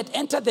 When they had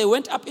entered, they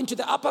went up into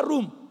the upper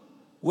room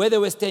where they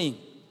were staying.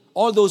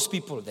 All those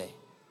people there.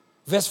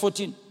 Verse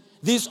 14.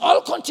 These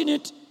all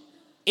continued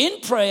in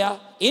prayer,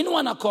 in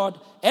one accord,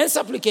 and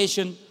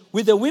supplication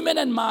with the women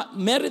and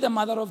Mary, the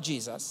mother of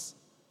Jesus,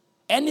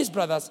 and his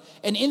brothers.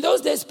 And in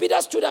those days, Peter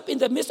stood up in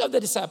the midst of the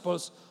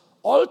disciples.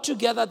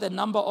 Altogether, the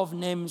number of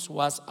names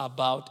was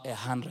about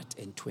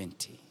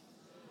 120.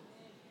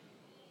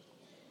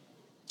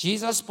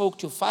 Jesus spoke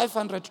to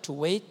 500 to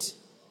wait.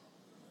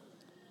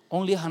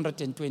 Only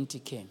 120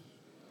 came.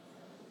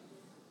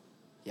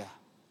 Yeah.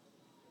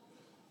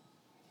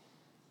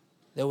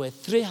 There were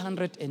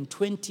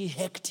 320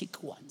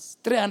 hectic ones.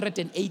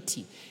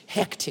 380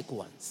 hectic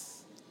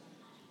ones.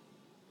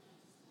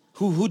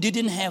 Who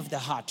didn't have the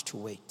heart to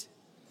wait.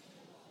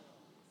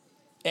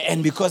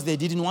 And because they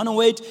didn't want to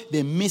wait,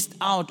 they missed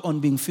out on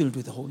being filled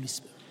with the Holy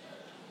Spirit.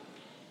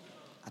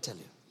 I tell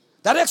you.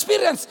 That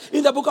experience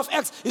in the book of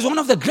Acts is one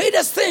of the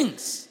greatest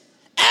things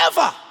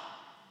ever.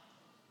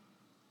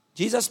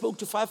 Jesus spoke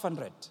to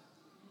 500.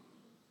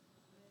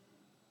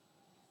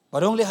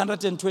 But only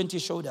 120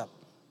 showed up.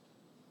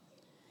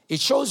 It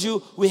shows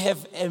you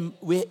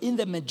we're in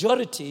the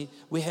majority,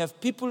 we have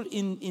people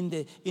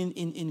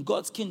in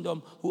God's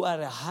kingdom who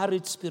are a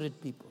hurried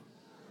spirit people.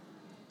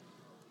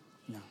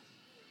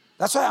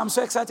 That's why I'm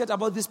so excited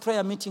about these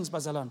prayer meetings,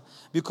 Bazalwane.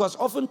 Because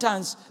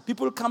oftentimes,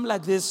 people come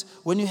like this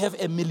when you have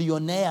a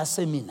millionaire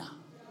seminar.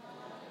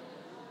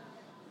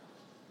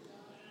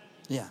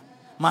 Yeah.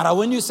 Mara,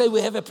 when you say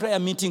we have a prayer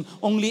meeting,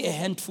 only a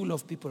handful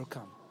of people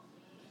come.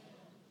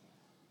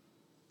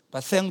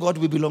 But thank God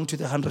we belong to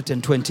the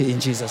 120 in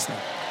Jesus' name.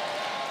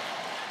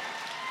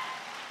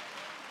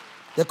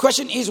 The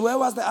question is, where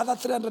was the other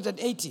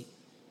 380?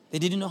 They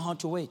didn't know how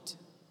to wait.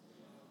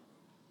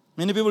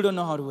 Many people don't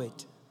know how to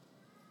wait.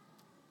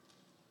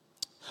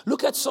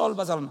 Look at Saul,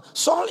 Bazalwane.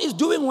 Saul is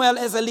doing well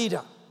as a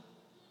leader.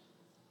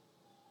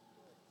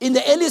 In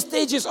the early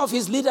stages of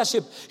his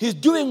leadership, he's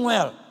doing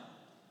well.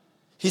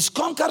 He's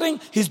conquering,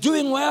 he's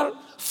doing well.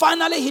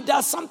 Finally, he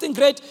does something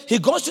great. He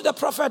goes to the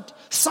prophet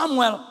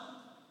Samuel.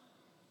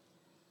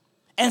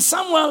 And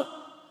Samuel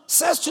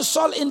says to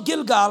Saul in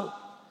Gilgal,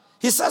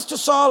 he says to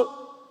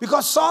Saul,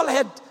 because Saul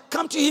had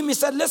come to him, he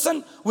said,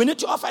 listen, we need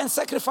to offer and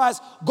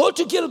sacrifice. Go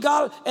to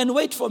Gilgal and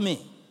wait for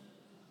me.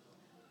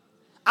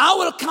 I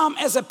will come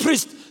as a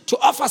priest to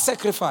offer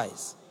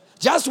sacrifice.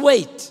 Just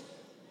wait.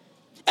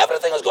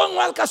 Everything is going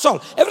well,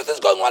 Saul. Everything's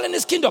going well in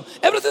his kingdom.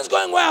 Everything's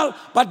going well,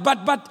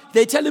 but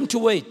they tell him to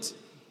wait.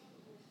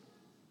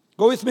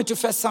 Go with me to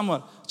 1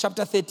 Samuel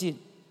chapter 13.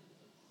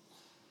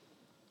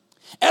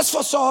 As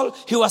for Saul,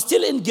 he was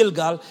still in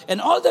Gilgal,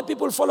 and all the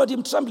people followed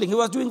him trembling. He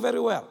was doing very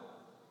well.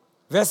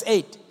 Verse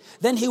 8.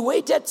 Then he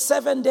waited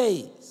 7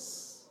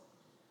 days,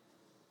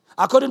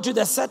 according to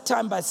the set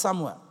time by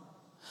Samuel.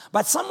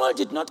 But Samuel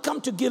did not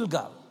come to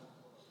Gilgal.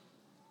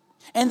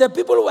 And the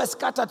people were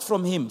scattered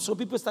from him. So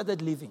people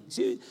started leaving.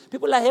 See,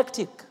 people are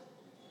hectic.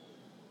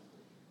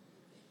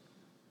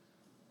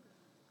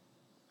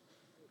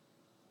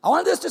 I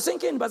want this to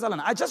sink in,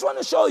 Bazalwane. I just want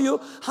to show you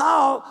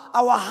how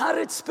our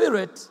hurried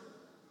spirit,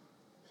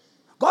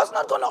 God's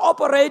not going to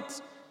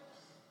operate.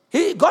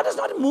 God is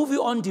not a movie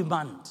on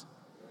demand.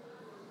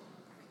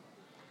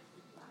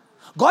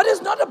 God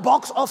is not a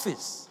box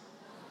office.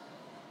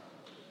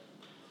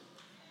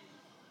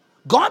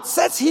 God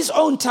sets his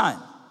own time.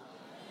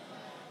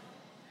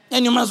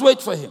 And you must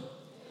wait for him.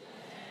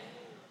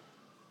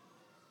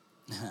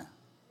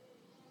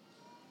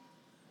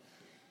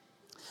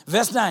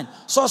 Verse 9.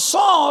 So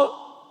Saul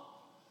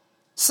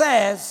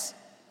says,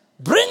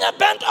 bring a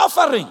burnt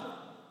offering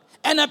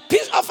and a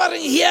peace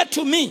offering here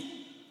to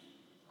me.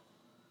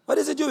 What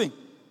is he doing?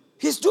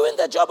 He's doing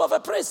the job of a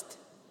priest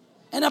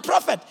and a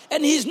prophet,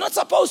 and he's not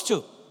supposed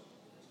to.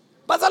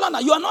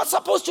 Bazalwane, you are not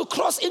supposed to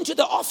cross into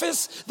the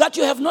office that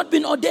you have not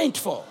been ordained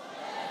for.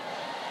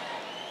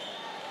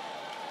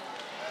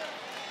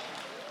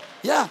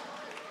 Yeah.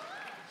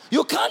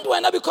 You can't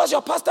wait because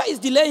your pastor is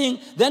delaying,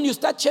 then you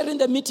start chairing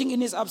the meeting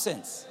in his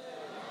absence.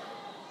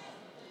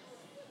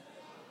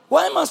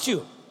 Why must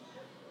you?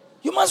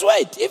 You must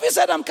wait. If he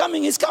said, I'm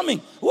coming, he's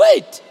coming.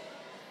 Wait.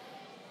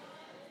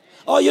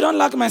 Oh, you don't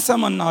like my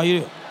sermon now,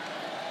 you.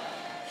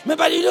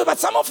 But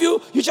some of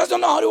you just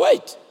don't know how to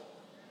wait.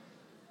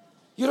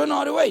 You don't know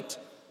how to wait.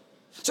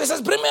 So he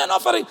says, bring me an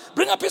offering,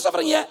 bring a peace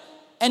offering here,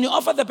 and you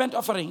offer the burnt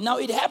offering. Now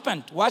it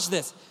happened, watch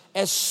this.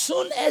 As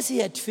soon as he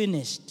had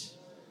finished,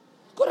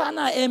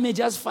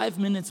 just 5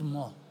 minutes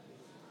more.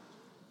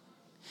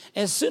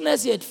 As soon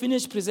as he had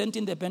finished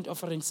presenting the burnt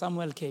offering,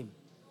 Samuel came.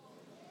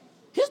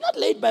 He's not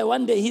late by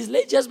one day, he's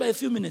late just by a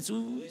few minutes.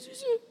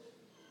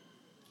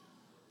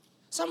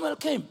 Samuel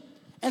came,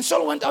 and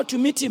Saul went out to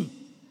meet him,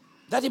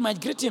 that he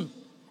might greet him.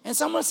 And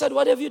Samuel said,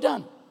 what have you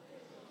done?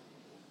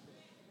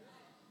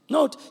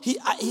 Note, he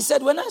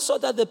said, when I saw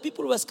that the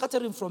people were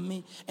scattering from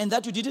me, and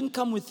that you didn't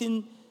come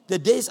within the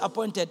days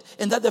appointed,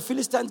 and that the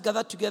Philistines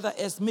gathered together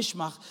as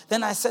Mishmach,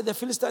 then I said, the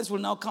Philistines will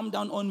now come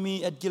down on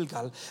me at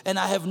Gilgal, and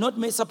I have not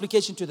made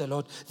supplication to the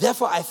Lord.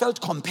 Therefore, I felt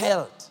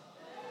compelled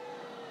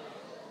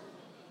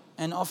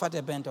and offered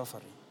a burnt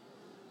offering.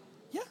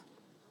 Yeah.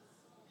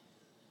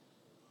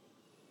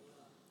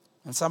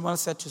 And someone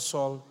said to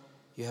Saul,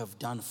 you have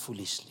done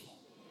foolishly.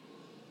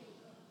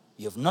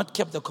 You have not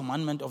kept the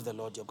commandment of the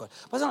Lord your God.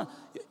 But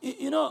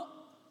you know,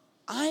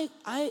 I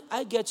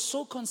get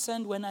so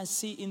concerned when I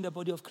see in the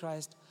body of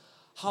Christ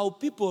how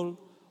people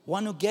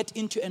want to get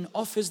into an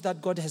office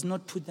that God has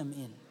not put them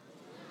in.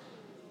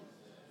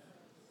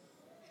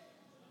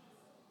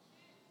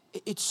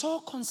 It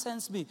so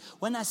concerns me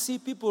when I see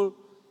people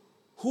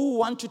who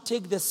want to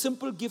take the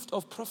simple gift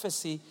of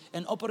prophecy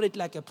and operate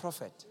like a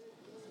prophet.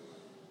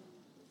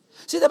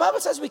 See, the Bible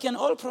says we can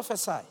all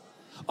prophesy.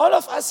 All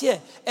of us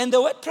here. And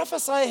the word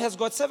prophesy has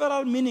got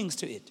several meanings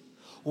to it.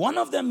 One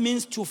of them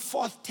means to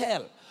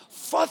foretell.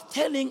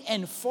 Forthtelling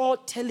and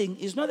foretelling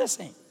is not the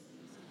same.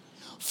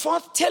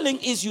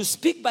 Forthtelling is you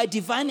speak by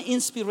divine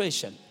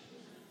inspiration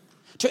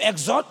to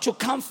exhort, to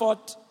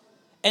comfort,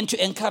 and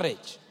to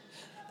encourage.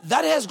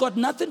 That has got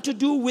nothing to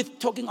do with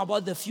talking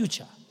about the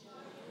future.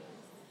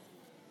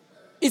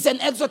 It's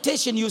an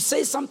exhortation. You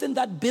say something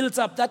that builds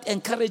up, that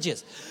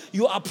encourages.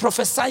 You are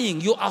prophesying.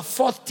 You are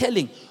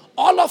forthtelling.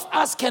 All of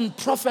us can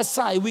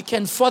prophesy. We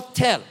can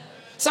foretell.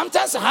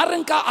 Sometimes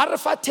harenka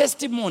arafa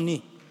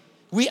testimony.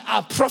 We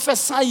are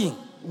prophesying.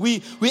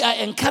 We are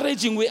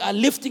encouraging. We are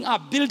lifting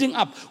up, building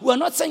up. We are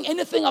not saying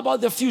anything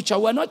about the future.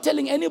 We are not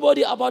telling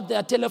anybody about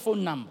their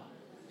telephone number.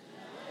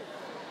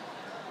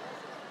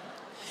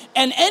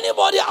 And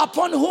anybody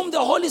upon whom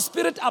the Holy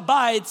Spirit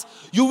abides,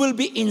 you will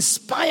be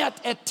inspired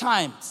at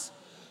times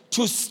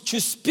to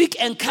speak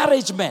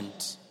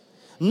encouragement,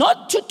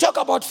 not to talk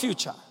about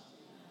future.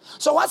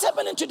 So what's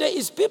happening today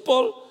is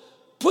people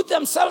put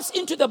themselves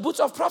into the boots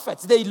of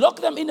prophets. They lock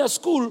them in a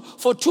school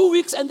for 2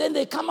 weeks and then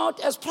they come out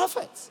as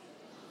prophets.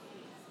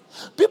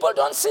 People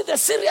don't see the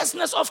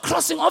seriousness of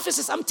crossing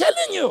offices. I'm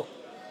telling you.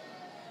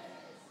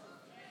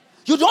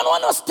 You don't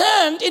want to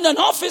stand in an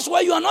office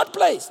where you are not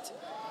placed.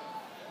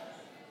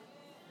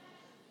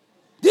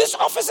 These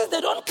offices,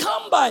 they don't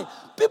come by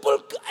people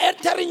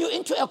entering you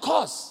into a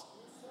course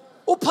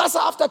who pass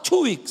after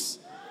 2 weeks.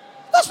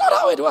 That's not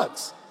how it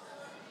works.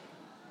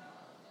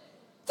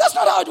 That's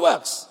not how it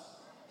works.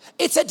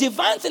 It's a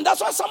divine thing.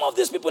 That's why some of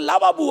these people,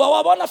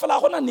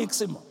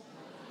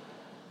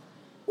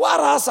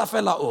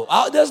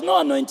 there's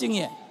no anointing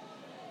here.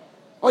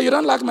 Oh, you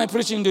don't like my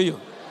preaching, do you?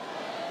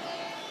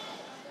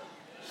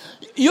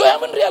 You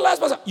haven't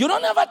realized, you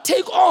don't ever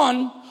take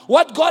on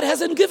what God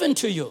hasn't given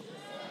to you.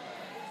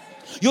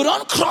 You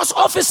don't cross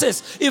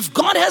offices. If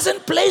God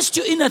hasn't placed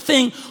you in a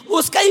thing,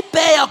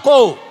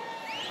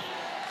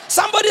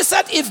 somebody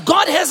said, if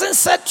God hasn't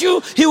set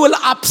you, He will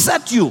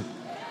upset you.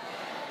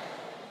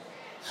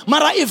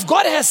 Mara, if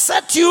God has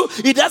set you,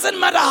 it doesn't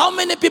matter how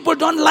many people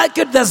don't like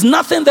it, there's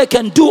nothing they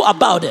can do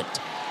about it.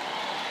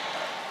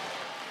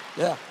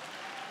 Yeah.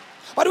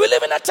 But we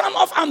live in a time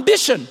of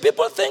ambition.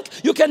 People think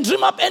you can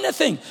dream up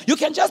anything. You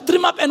can just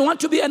dream up and want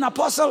to be an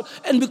apostle,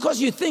 and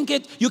because you think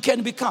it, you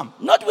can become.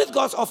 Not with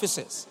God's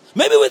offices.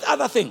 Maybe with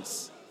other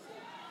things.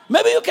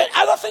 Maybe you can,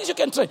 other things you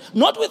can train.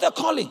 Not with a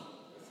calling.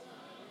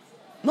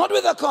 Not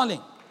with a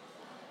calling.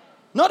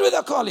 Not with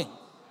a calling.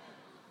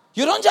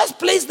 You don't just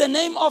place the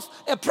name of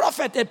a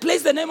prophet,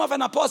 place the name of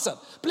an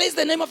apostle, place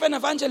the name of an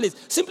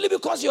evangelist, simply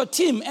because your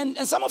team, and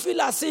some of you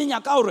are saying,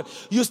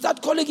 you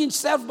start calling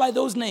yourself by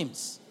those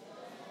names.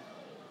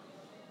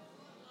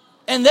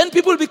 And then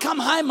people become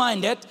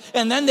high-minded,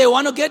 and then they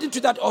want to get into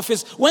that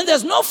office when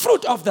there's no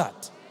fruit of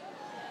that.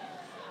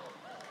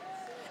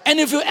 And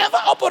if you ever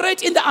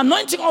operate in the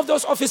anointing of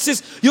those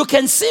offices, you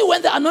can see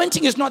when the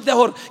anointing is not there.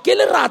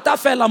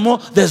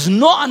 There's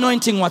no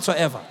anointing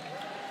whatsoever.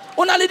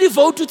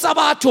 Vote to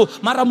Sabato,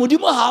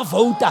 Maramudimo ha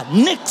vota,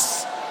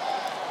 nix.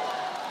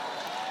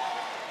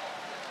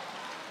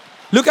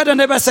 Look at the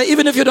neighbor and say,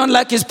 even if you don't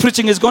like his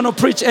preaching, he's going to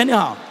preach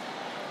anyhow.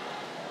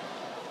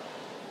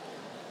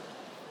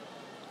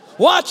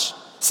 Watch.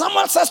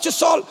 Someone says to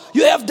Saul,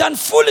 you have done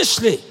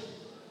foolishly.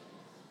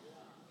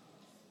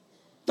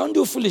 Don't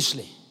do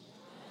foolishly.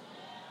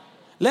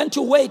 Learn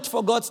to wait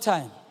for God's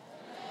time.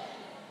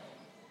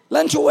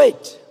 Learn to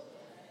wait.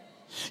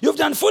 You've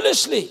done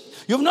foolishly.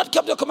 You've not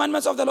kept the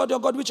commandments of the Lord your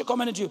God, which He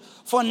commanded you.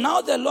 For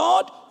now the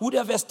Lord would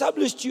have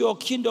established your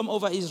kingdom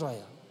over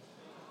Israel.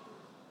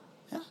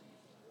 Yeah?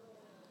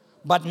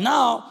 But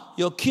now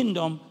your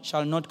kingdom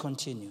shall not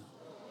continue.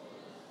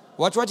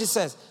 Watch what He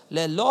says.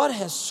 The Lord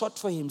has sought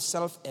for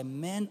Himself a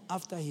man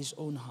after His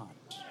own heart.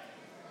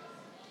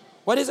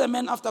 What is a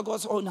man after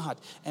God's own heart?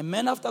 A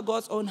man after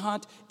God's own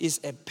heart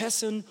is a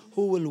person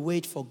who will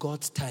wait for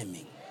God's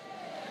timing.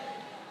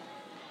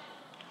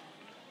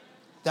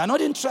 They are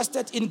not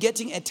interested in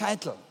getting a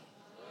title.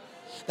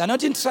 They are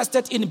not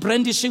interested in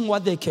brandishing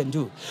what they can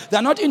do. They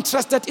are not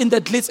interested in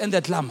the glitz and the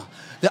glamour.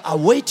 They are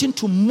waiting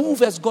to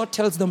move as God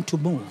tells them to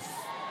move.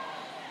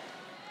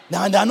 They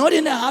are not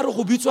in a hurry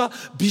to be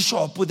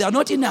bishop. They are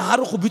not in a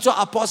hurry to be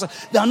apostle.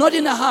 They are not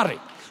in a hurry.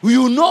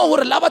 You know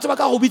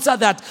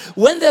that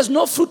when there's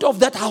no fruit of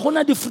that,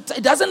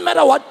 it doesn't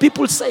matter what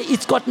people say.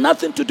 It's got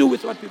nothing to do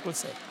with what people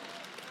say.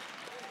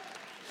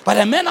 But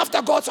a man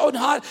after God's own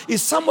heart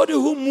is somebody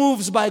who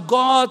moves by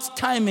God's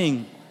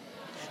timing.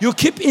 You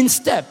keep in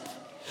step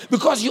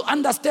because you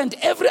understand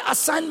every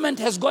assignment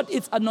has got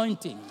its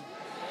anointing.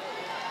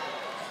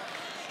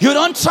 You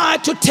don't try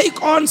to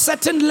take on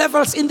certain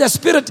levels in the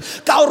spirit.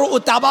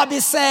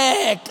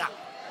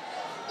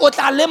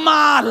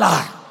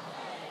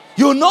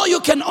 You know you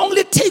can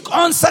only take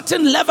on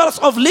certain levels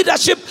of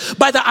leadership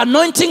by the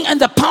anointing and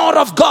the power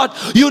of God.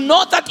 You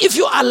know that if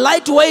you are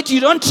lightweight, you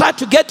don't try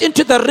to get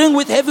into the ring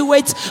with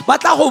heavyweights.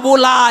 But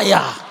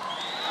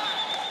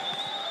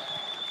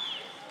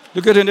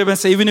look at him and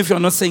say, even if you're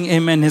not saying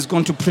amen, he's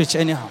going to preach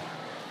anyhow.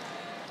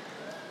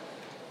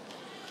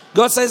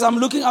 God says, I'm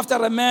looking after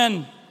a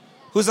man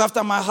who's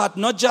after my heart,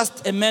 not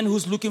just a man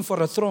who's looking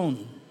for a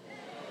throne.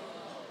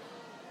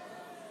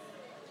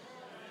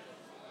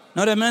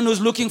 Not a man who's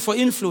looking for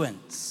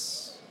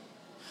influence.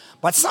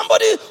 But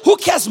somebody who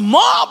cares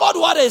more about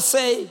what I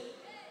say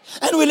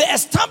and will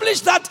establish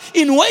that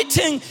in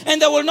waiting,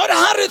 and they will not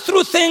hurry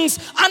through things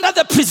under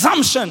the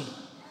presumption.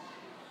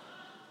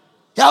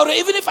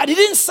 Even if I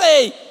didn't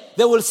say,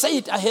 they will say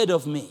it ahead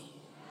of me.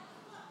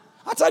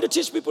 I try to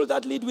teach people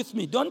that lead with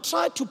me. Don't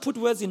try to put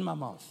words in my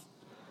mouth.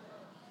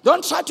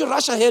 Don't try to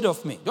rush ahead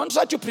of me. Don't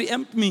try to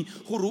preempt me.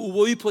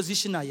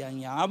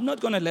 I'm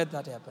not going to let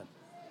that happen.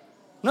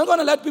 I'm not going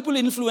to let people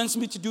influence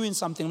me to doing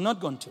something. I'm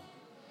not going to.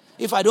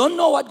 If I don't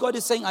know what God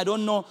is saying, I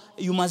don't know.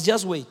 You must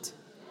just wait.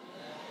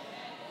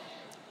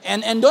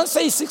 And don't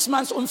say 6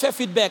 months unfair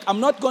feedback.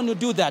 I'm not going to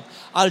do that.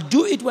 I'll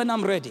do it when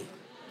I'm ready.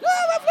 No,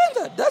 I've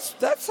learned that.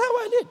 That's how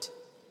I did.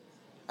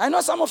 I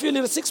know some of you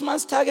need 6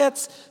 months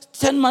targets,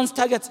 10 months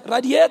targets.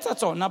 Right here,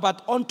 that's all. Now,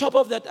 but on top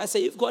of that, I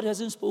say, if God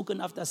hasn't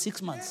spoken after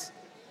 6 months,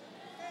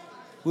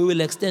 we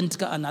will extend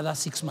another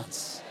 6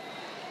 months.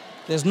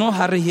 There's no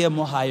hurry here,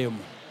 more hurry.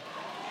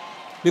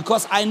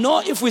 Because I know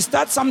if we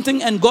start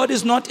something and God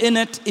is not in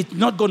it, it's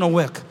not going to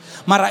work.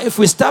 Mara, if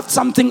we start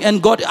something and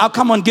God, I'll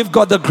come on, give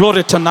God the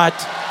glory tonight.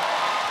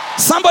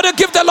 Somebody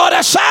give the Lord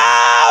a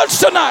shout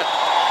tonight.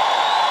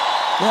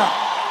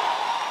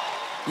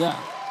 Yeah.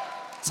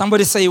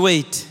 Somebody say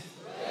wait.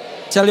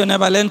 Tell your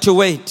neighbor, learn to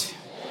wait.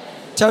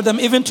 Tell them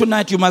even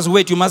tonight you must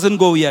wait. You mustn't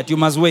go yet. You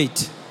must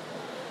wait.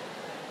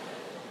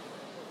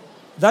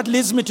 That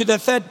leads me to the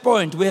third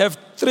point. We have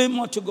 3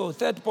 more to go.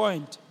 Third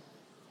point.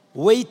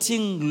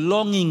 Waiting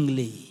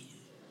longingly.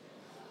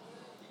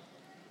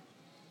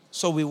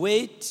 So we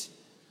wait.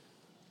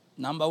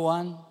 Number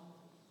 1.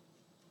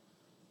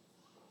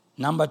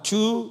 Number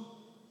 2.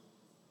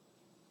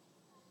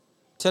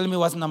 Tell me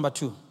what's number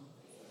 2.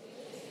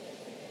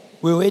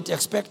 We wait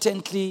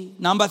expectantly.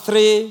 Number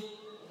 3.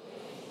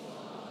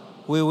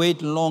 We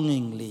wait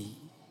longingly.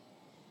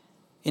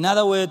 In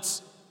other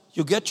words,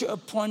 you get to a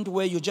point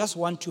where you just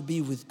want to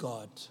be with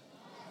God.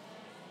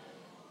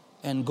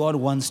 And God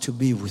wants to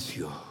be with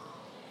you.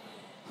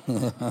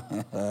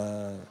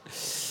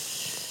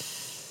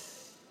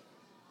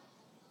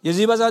 You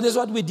see, this is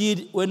what we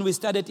did when we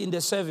started in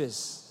the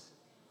service.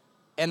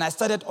 And I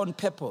started on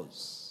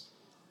purpose.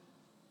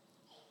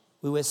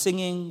 We were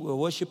singing, we were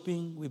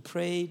worshiping, we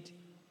prayed,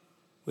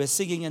 we were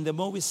singing. And the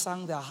more we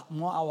sang, the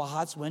more our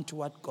hearts went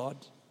toward God.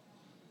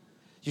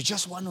 You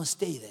just want to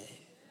stay there.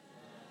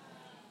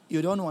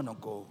 You don't want to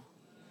go.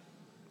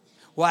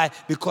 Why?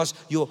 Because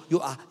you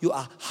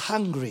are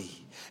hungry.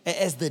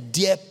 As the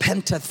deer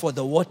panteth for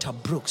the water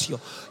brooks,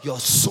 your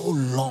soul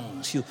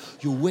longs.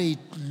 You wait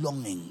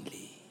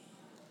longingly.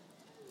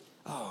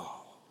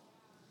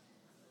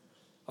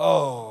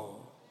 Oh.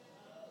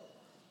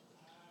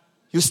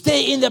 You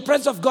stay in the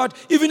presence of God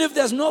even if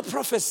there's no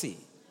prophecy.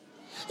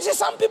 You see,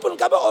 some people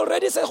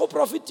already say, "Who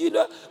prophet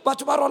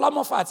but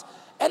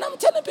and I'm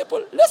telling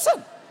people,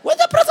 listen, when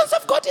the presence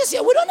of God is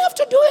here, we don't have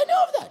to do any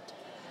of that.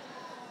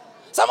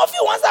 Some of you,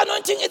 once the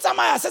anointing, it's a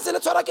maya. Says,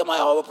 let's talk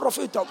about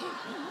prophet.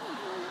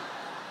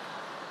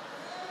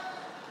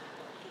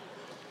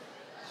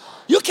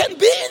 You can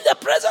be in the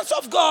presence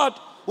of God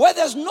where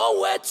there's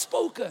no word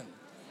spoken.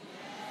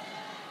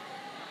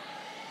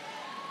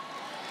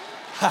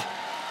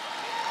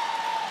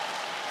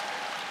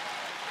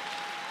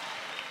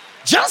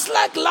 Just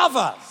like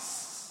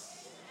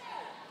lovers.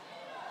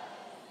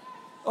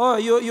 Oh,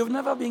 you've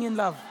never been in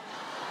love.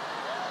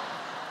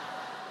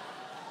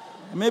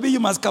 Maybe you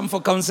must come for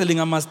counseling.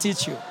 I must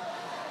teach you.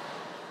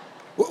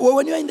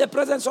 When you're in the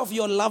presence of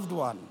your loved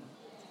one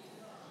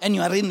and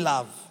you are in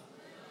love,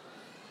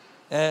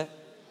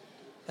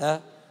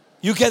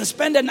 you can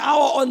spend an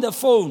hour on the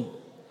phone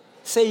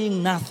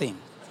saying nothing.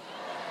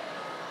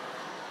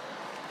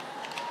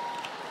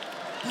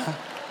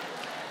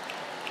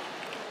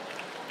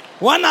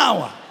 1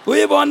 hour.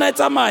 Uyibona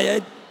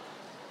itsamaya.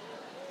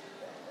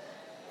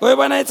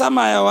 Uyibona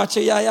itsamaya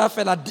wathi ya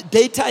fela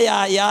data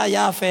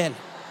ya fela.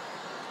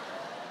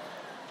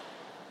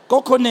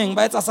 Kokoneng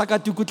ba etsa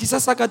sakatuku tlisa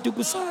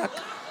sakatuku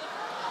saka.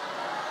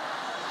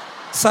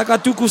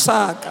 Sakatuku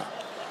saka.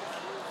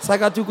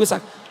 Sakatuku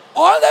saka.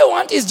 All they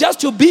want is just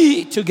to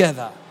be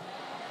together.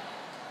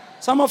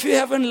 Some of you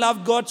haven't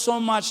loved God so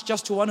much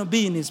just to want to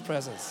be in His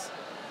presence.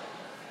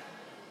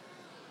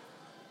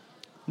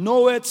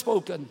 No word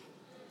spoken.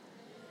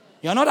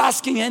 You're not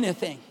asking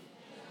anything.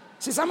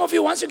 See, some of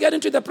you, once you get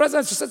into the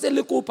presence, you say,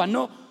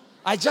 no,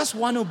 I just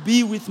want to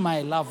be with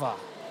my lover.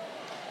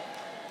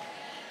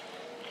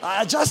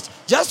 I just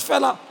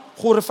fella,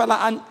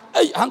 and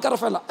hankara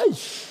fella,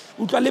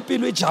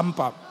 utlale jump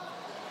up.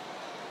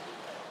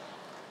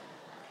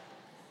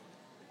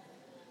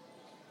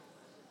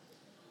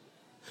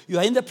 You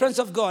are in the presence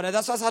of God, and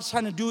that's what I was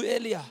trying to do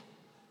earlier.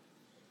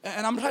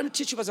 And I'm trying to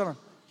teach you, Pastor.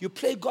 You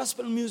play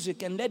gospel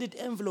music and let it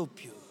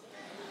envelope you.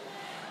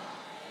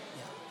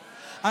 Yeah.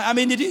 I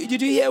mean,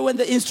 did you hear when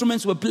the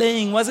instruments were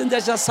playing? Wasn't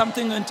that just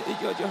something?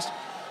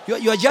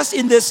 You're just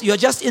in this. You're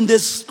just in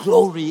this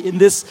glory, in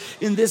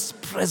this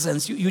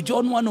presence. You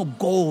don't want to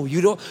go.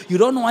 You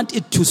don't want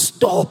it to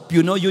stop.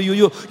 You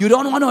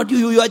don't want to.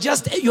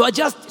 You are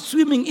just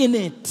swimming in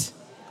it.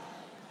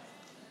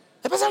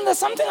 There's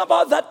something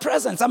about that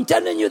presence. I'm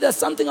telling you, there's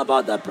something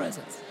about that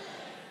presence.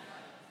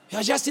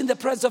 You're just in the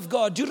presence of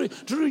God.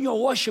 During your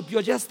worship,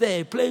 you're just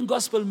there playing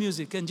gospel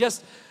music and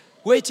just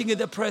waiting in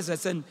the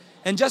presence and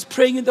just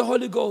praying in the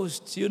Holy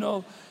Ghost,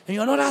 and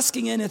you're not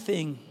asking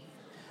anything.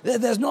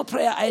 There's no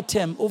prayer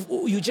item.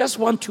 You just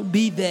want to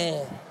be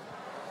there.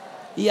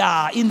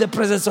 Yeah, in the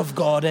presence of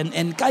God.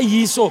 And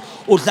Kaiso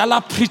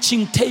Udala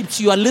preaching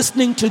tapes. You are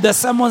listening to the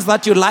sermons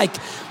that you like.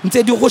 You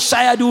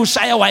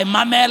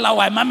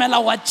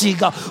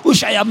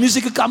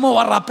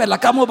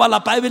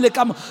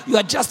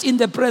are just in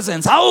the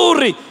presence.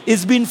 Hauri,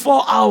 it's been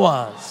 4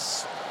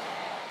 hours.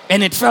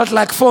 And it felt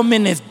like 4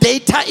 minutes.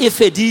 Data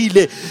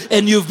ifedile.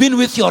 And you've been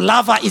with your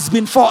lover. It's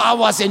been 4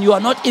 hours and you are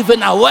not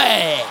even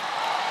aware.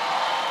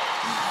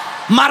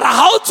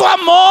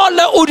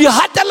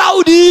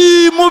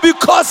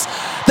 Because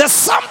there's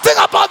something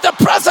about the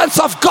presence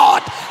of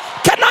God.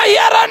 Can I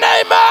hear an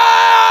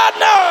amen?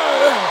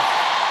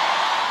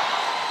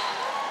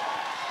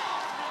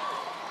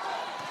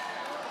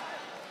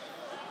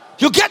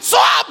 You get so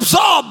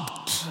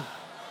absorbed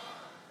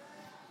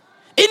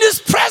in His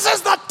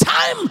presence that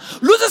time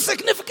loses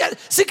significance.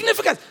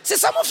 See,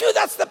 some of you,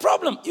 that's the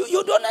problem.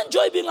 You don't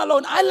enjoy being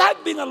alone. I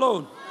like being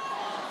alone.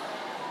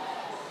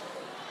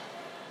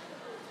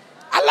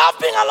 I love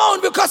being alone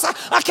because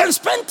I can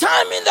spend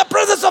time in the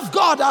presence of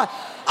God.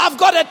 I've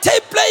got a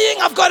tape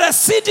playing. I've got a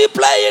CD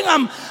playing.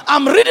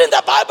 I'm reading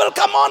the Bible.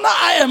 Come on,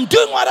 I am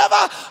doing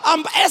whatever.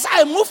 As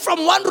I move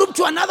from one room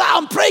to another,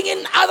 I'm praying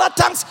in other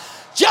tongues.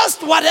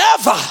 Just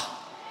whatever.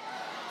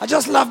 I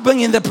just love being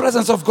in the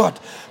presence of God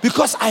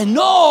because I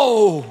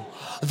know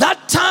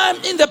that time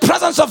in the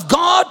presence of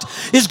God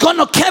is going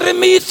to carry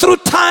me through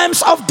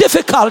times of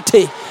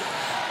difficulty.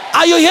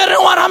 Are you hearing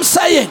what I'm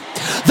saying?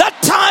 That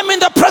time in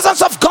the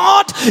presence of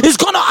God is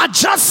going to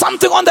adjust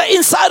something on the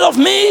inside of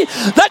me.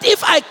 That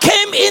if I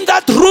came in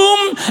that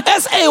room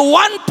as a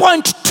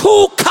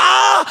 1.2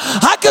 car,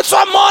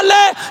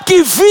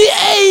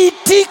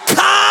 V80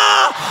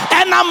 car,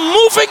 and I'm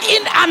moving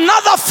in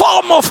another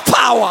form of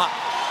power.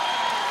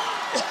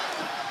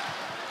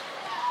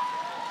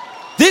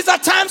 These are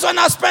times when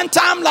I spend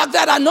time like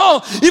that. I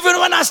know even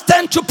when I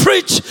stand to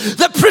preach,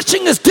 the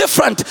preaching is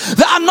different.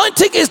 The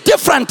anointing is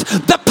different.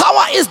 The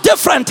power is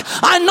different.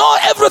 I know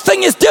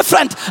everything is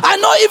different. I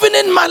know even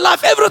in my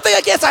life, everything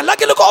I guess I like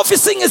to look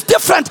officing is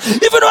different.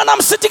 Even when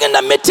I'm sitting in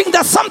a meeting,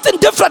 there's something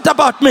different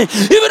about me.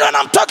 Even when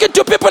I'm talking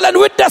to people and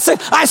witnessing,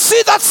 I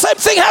see that same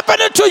thing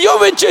happening to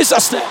you in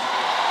Jesus' name.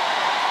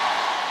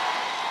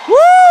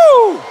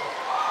 Woo!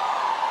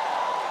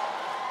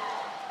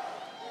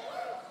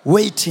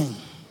 Waiting.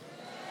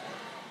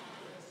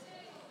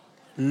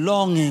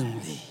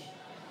 Longingly.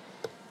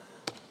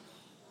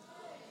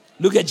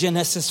 Look at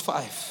Genesis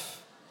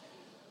 5.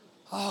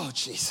 Oh,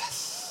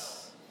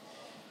 Jesus.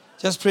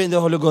 Just pray in the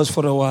Holy Ghost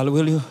for a while,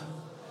 will you?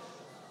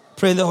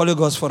 Pray in the Holy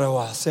Ghost for a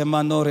while. Say,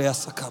 Manoria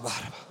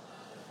Sakabaraba.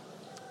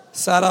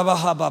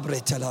 Sarabaha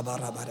Babretela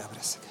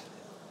Barabarabrasaka.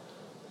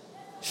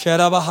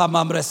 Sherabaha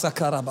Mamresa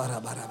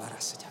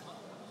Karabarabarabasita.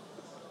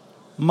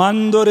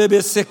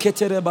 Mandorebe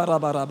Seketere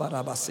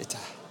Barabarabasita.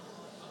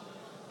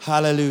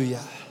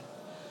 Hallelujah.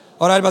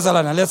 All right,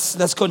 Bazalana,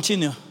 let's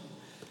continue.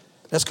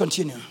 Let's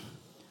continue.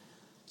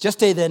 Just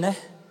stay there, ne?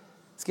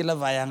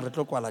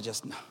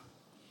 Just now.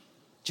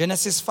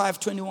 Genesis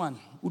 5:21.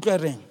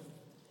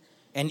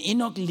 And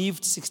Enoch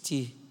lived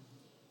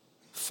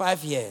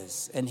 65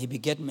 years, and he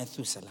begat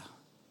Methuselah.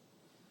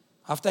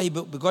 After he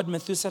begot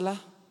Methuselah,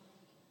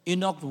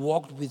 Enoch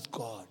walked with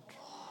God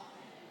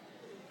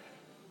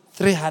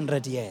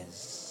 300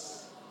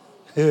 years.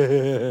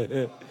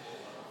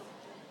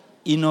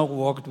 Enoch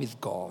walked with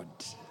God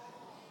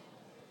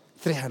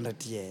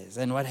 300 years.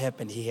 And what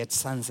happened? He had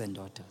sons and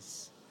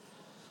daughters.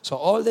 So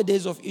all the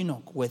days of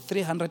Enoch were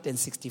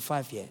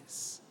 365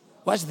 years.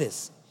 Watch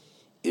this.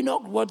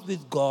 Enoch walked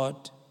with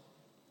God,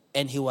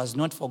 and he was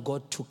not, for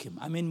God took him.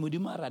 I mean,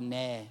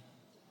 Mudimarane,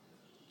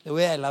 the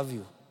way I love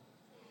you.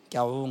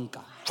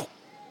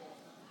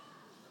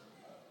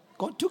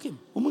 God took him.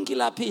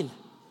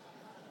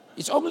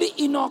 It's only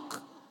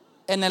Enoch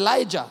and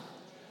Elijah.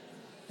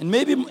 And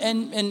maybe,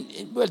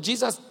 well,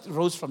 Jesus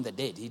rose from the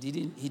dead.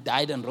 He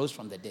died and rose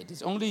from the dead.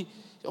 It's only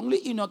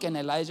Enoch and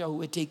Elijah who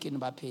were taken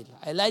by Pela.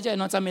 Elijah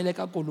not a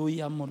meleka koloi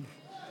ya mollo.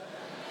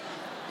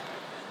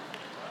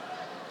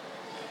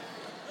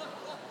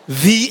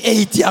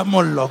 V8 ya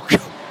mollo.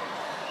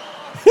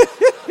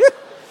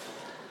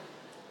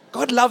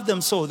 God loved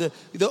them so.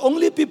 The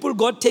only people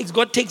God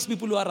takes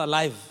people who are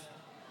alive.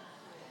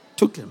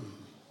 Took him.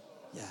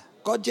 Yeah.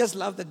 God just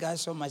loved the guy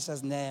so much.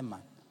 Says, nah,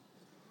 man.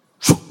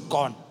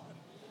 Gone.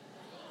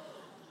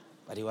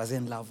 But he was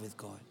in love with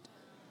God.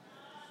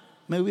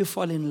 May we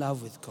fall in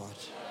love with God.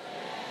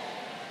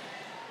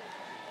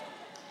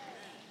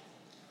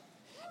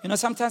 You know,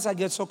 sometimes I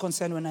get so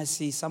concerned when I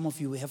see some of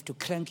you, we have to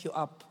crank you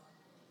up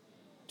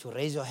to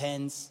raise your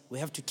hands. We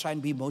have to try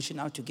and be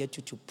emotional to get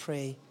you to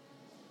pray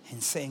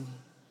and sing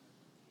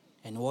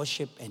and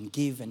worship and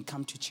give and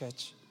come to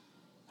church.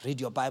 Read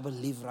your Bible,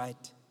 live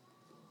right.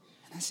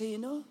 And I say, you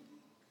know,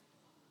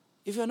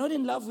 if you're not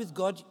in love with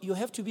God, you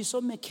have to be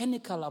so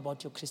mechanical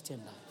about your Christian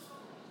life.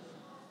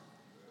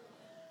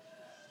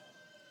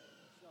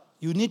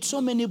 You need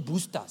so many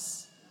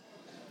boosters.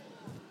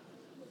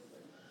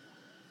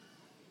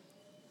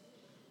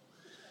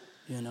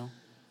 You know,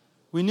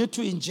 we need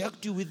to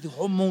inject you with the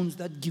hormones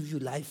that give you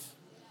life.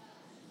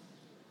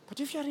 But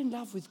if you're in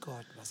love with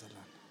God,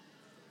 Bazalan,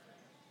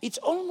 it's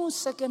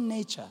almost second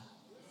nature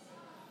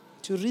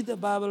to read the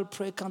Bible,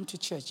 pray, come to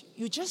church.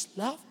 You just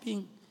love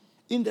being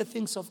in the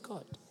things of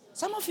God.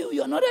 Some of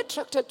you are not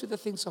attracted to the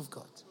things of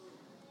God.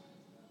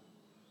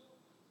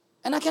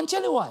 And I can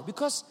tell you why.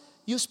 Because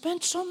you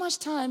spend so much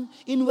time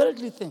in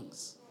worldly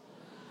things.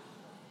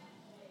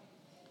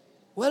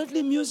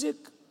 Worldly music,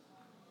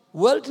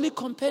 worldly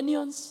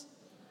companions.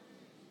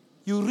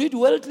 You read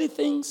worldly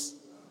things.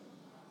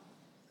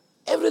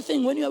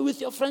 Everything. When you are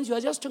with your friends, you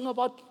are just talking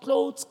about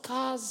clothes,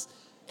 cars,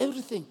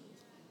 everything.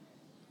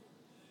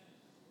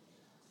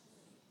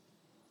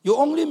 You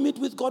only meet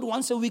with God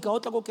once a week.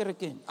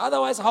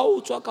 Otherwise,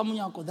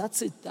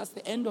 that's it. That's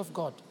the end of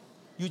God.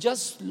 You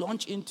just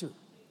launch into.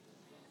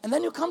 And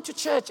then you come to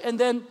church, and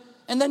then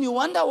you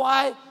wonder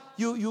why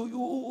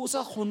you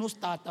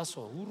start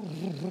so.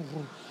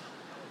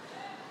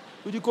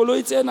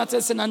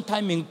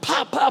 Timing.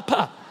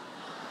 Pa.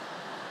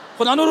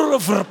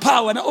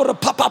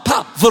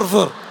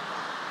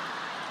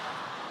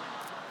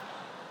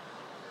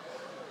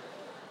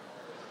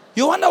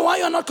 You wonder why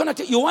you are not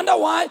connected. You wonder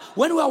why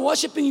when we are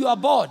worshiping you are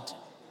bored.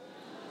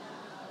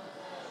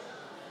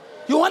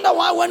 You wonder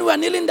why when we are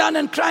kneeling down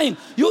and crying.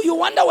 You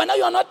wonder why now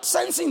you are not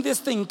sensing this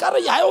thing.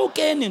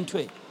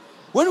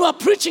 When we are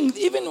preaching,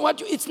 even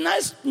it's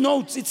nice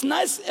notes, it's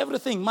nice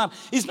everything, man.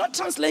 It's not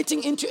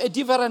translating into a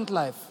different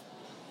life.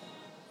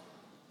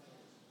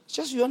 It's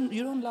just you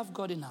don't love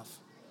God enough.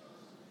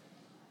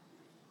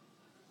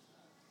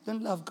 You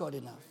don't love God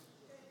enough.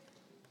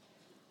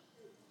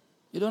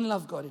 You don't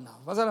love God enough.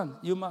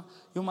 You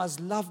must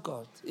love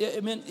God.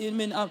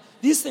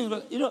 These things,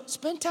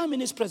 spend time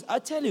in His presence. I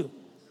tell you,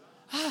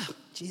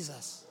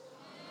 Jesus.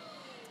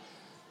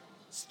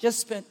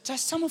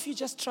 Just some of you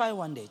just try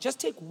one day. Just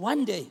take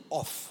 1 day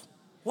off.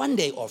 1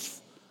 day off.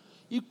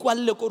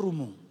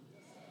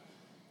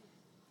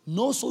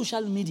 No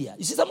social media.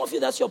 You see, some of you,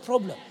 that's your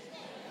problem.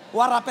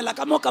 Warapela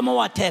kamo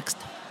wa text.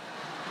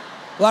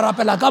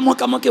 Warapela kamo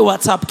ke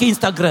WhatsApp, ke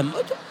Instagram.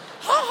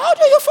 How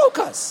do you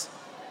focus?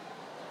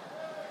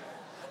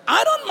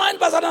 I don't mind,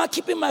 Bazana,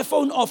 keeping my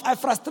phone off. I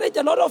frustrate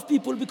a lot of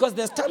people because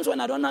there's times when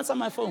I don't answer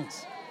my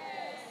phones.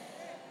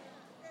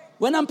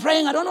 When I'm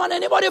praying, I don't want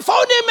anybody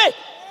phoning me.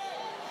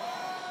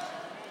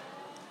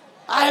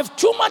 I have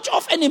too much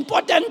of an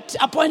important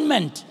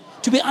appointment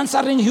to be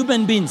answering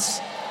human beings.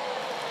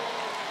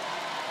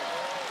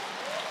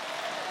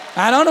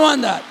 I don't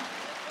want that.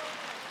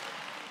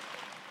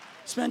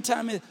 Spend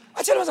time with...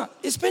 I tell you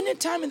what, spending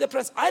time in the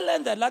presence. I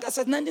learned that. Like I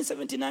said,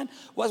 1979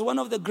 was one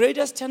of the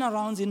greatest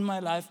turnarounds in my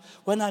life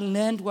when I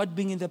learned what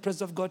being in the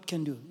presence of God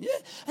can do. Yeah.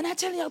 And I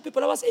tell young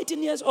people, I was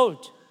 18 years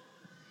old.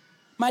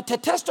 My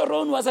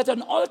testosterone was at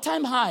an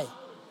all-time high.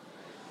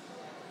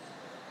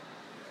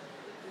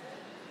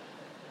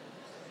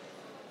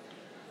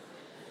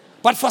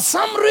 But for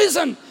some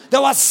reason,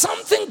 there was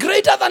something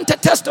greater than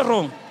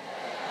testosterone.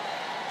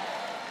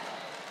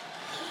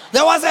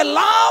 There was a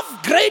love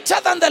greater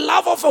than the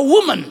love of a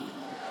woman.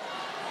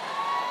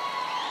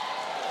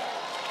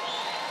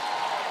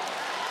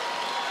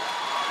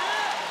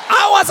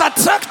 I was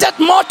attracted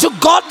more to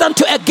God than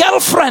to a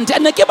girlfriend.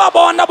 And Mara,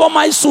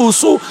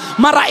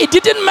 it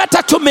didn't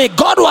matter to me.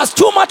 God was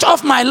too much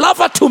of my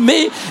lover to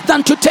me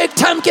than to take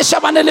time.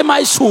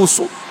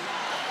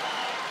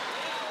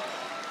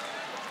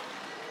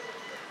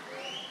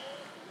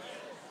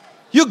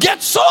 You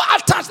get so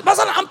attached.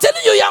 I'm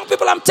telling you, young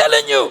people, I'm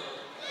telling you,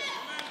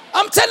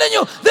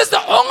 this is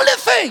the only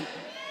thing.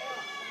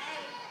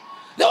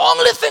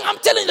 I'm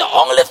telling you, the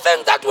only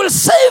thing that will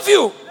save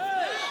you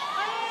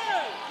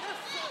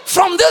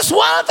from this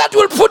world that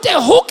will put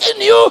a hook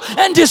in you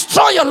and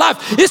destroy your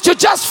life is to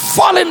just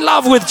fall in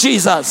love with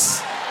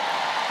Jesus.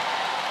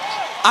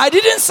 I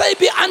didn't say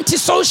be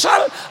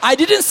antisocial. I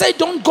didn't say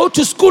don't go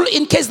to school,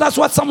 in case that's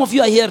what some of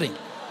you are hearing.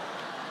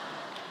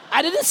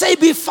 I didn't say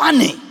be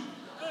funny.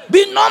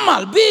 Be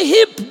normal, be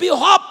hip, be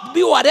hop,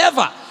 be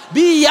whatever.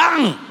 Be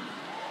young.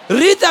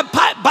 Read the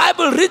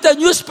Bible, read the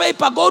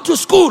newspaper, go to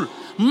school.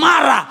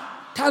 Mara,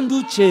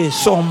 tanduche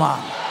soman.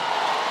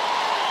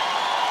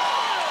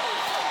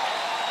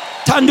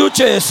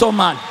 Tanduche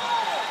soman.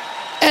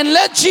 And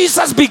let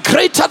Jesus be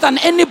greater than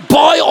any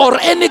boy or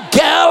any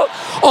girl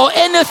or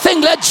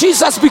anything. Let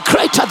Jesus be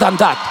greater than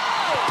that.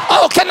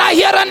 Oh, can I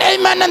hear an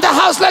amen in the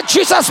house? Let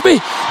Jesus be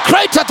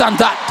greater than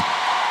that.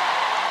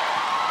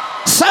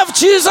 Serve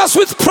Jesus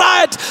with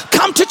pride.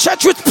 Come to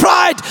church with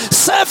pride.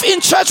 Serve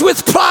in church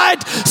with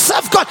pride.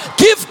 Serve God.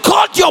 Give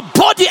God your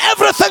body,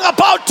 everything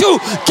about you.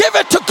 Give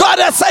it to God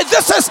and say,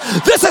 this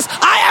is,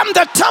 I am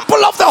the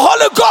temple of the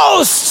Holy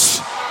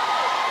Ghost.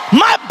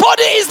 My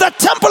body is the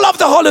temple of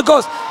the Holy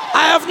Ghost.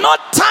 I have no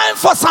time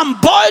for some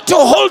boy to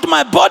hold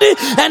my body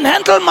and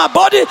handle my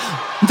body.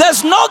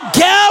 There's no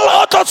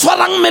girl.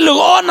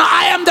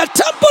 I am the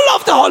temple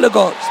of the Holy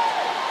Ghost.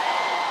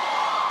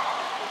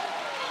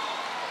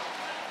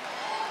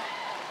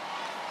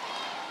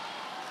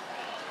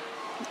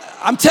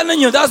 I'm telling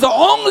you, that's the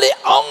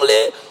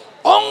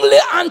only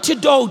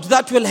antidote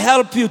that will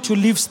help you to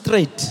live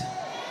straight.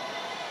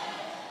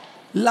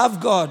 Love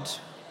God.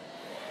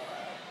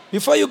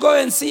 Before you go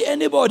and see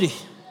anybody,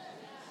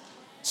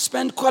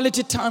 spend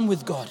quality time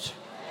with God.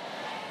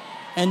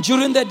 And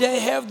during the day,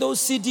 have those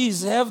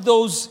CDs, have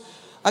those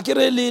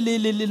downloader,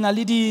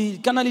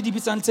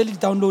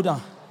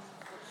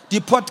 the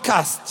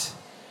podcast.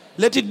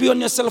 Let it be on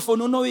your cell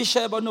phone.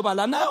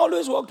 And I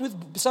always walked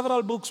with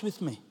several books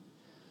with me.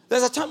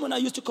 There's a time when I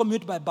used to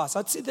commute by bus.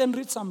 I'd sit there and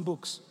read some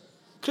books,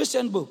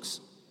 Christian books.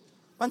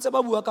 Once I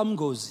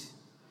goes.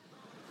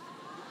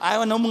 I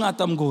want to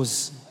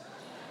mgozi.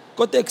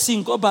 Ko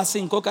taxing, ko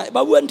busing, ko ka.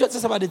 Ba bua ntho tse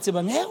sa ba di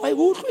tsebang. He, wa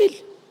go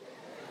utlwile.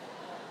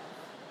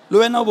 Lo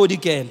wena body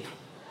can.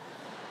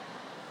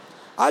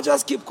 I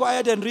just keep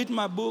quiet and read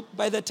my book.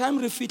 By the time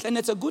refit, and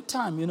it's a good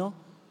time, you know.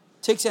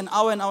 Takes an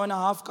hour and a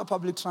half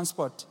public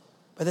transport.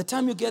 By the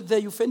time you get there,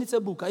 you finish a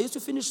book. I used to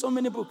finish so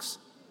many books.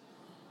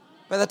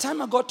 By the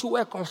time I got to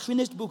work, I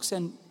finished books,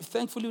 and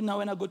thankfully now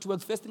when I go to work,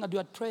 first thing I do,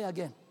 I pray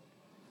again.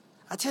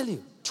 I tell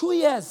you, 2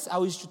 years I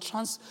used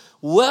to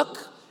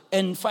work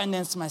and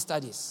finance my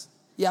studies.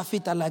 Yeah,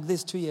 fit like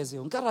this 2 years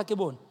ago.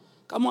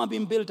 Come on,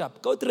 being built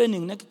up. Go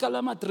training.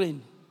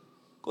 Train.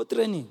 Go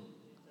training.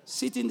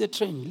 Sit in the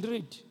train.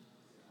 Read.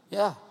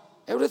 Yeah,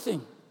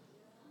 everything.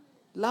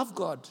 Love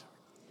God.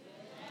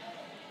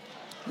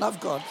 Love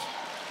God.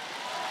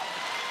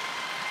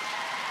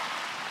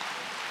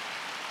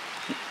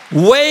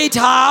 Wait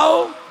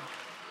how?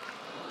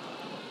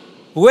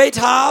 Wait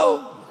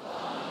how?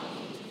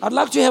 I'd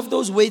like to have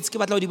those weights.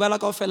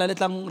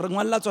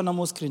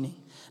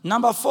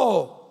 Number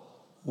 4.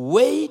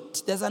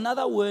 Wait. There's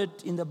another word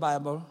in the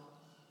Bible.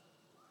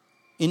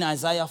 In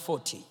Isaiah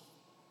 40.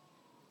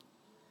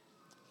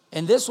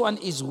 And this one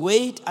is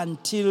wait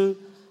until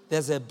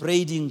there's a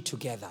braiding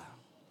together.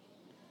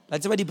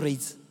 Let's somebody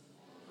braids.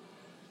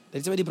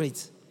 Let's somebody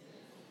braids.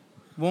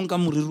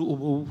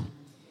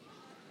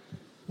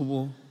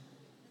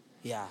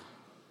 Yeah.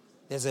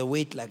 There's a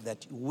wait like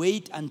that.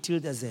 Wait until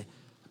there's a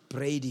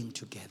braiding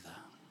together.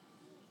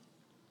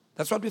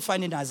 That's what we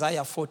find in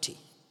Isaiah 40.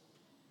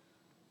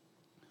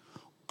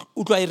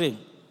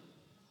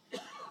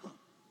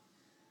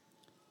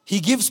 He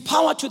gives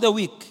power to the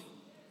weak.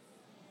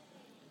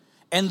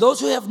 And those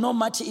who have no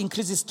might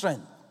increases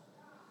strength.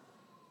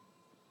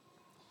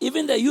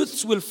 Even the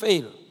youths will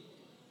fail.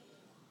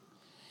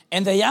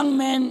 And the young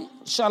men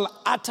shall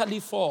utterly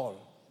fall.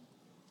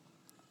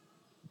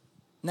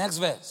 Next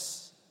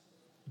verse.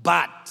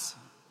 But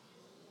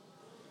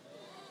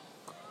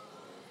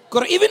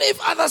even if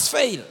others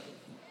fail,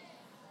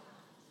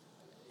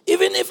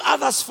 even if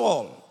others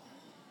fall,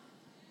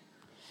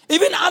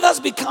 even others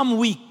become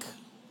weak,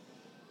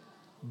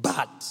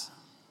 but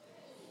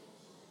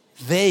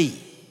they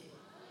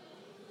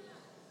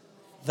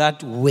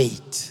that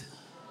wait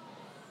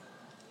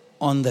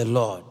on the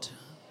Lord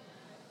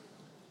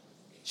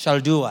shall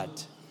do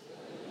what?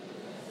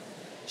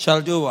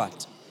 Shall do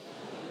what?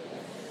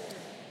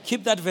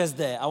 Keep that verse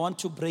there. I want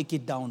to break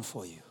it down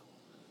for you.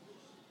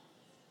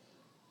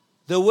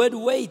 The word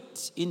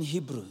wait in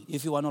Hebrew,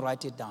 if you want to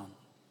write it down,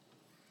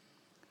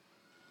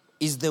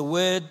 is the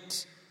word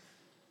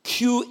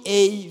Qavah.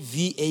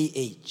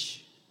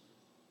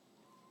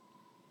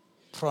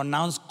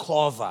 Pronounced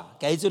cover.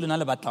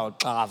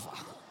 Qavah.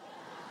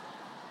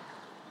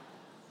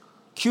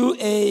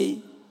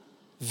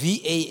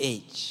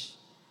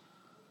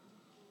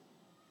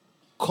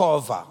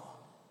 Cover.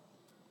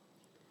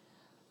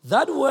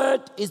 That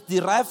word is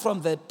derived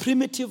from the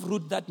primitive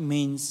root that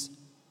means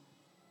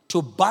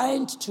to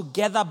bind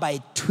together by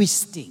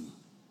twisting.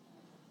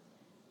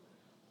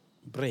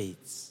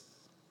 Braids.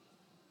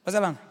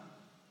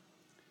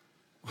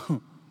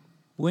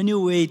 When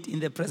you wait in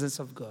the presence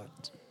of God,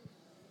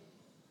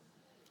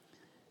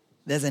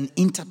 there's an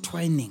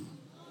intertwining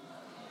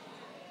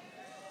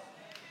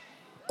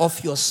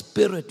of your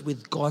spirit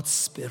with God's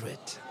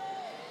spirit.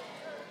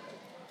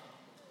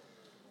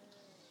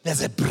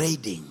 There's a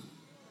braiding,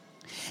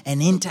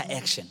 an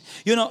interaction.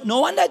 You know,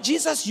 no wonder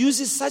Jesus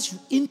uses such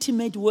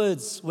intimate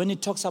words when he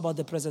talks about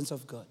the presence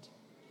of God.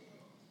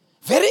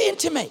 Very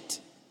intimate.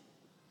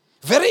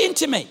 Very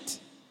intimate.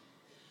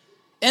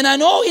 And I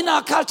know in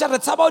our culture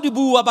it's about the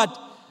bua, but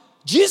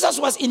Jesus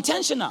was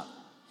intentional.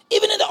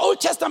 Even in the Old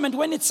Testament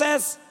when it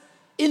says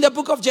in the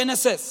book of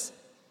Genesis,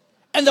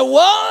 and the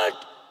world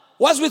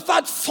was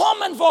without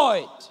form and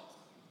void.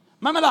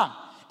 Mamala,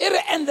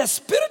 and the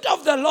Spirit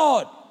of the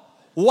Lord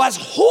was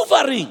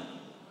hovering.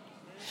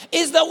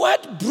 Is the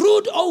word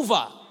brood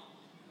over?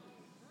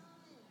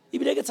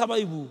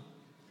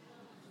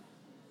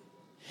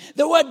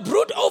 The word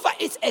brood over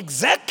is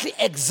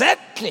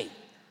exactly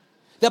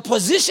the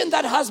position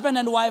that husband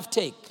and wife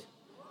take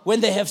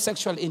when they have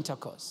sexual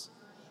intercourse.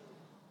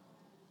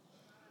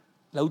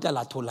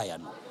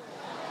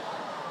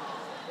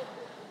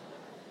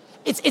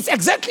 It's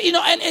exactly, you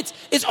know, and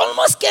it's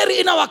almost scary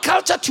in our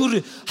culture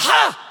to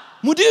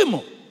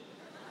mudimu.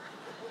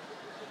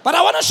 But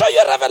I want to show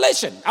you a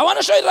revelation.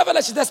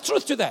 There's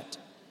truth to that.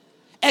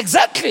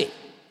 Exactly.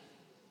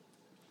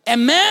 A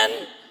man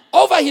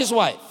over his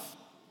wife.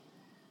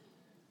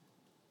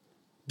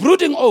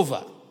 Brooding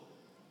over.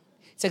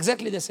 It's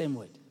exactly the same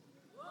word.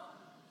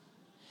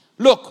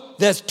 Look,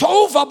 there's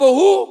tohu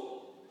vabohu.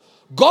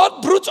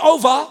 God broods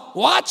over,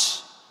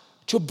 watch,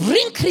 to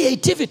bring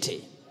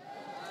creativity.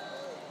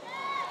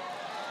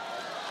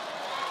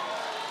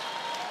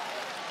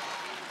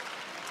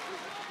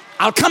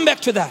 I'll come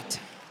back to that.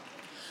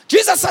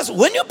 Jesus says,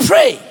 when you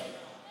pray,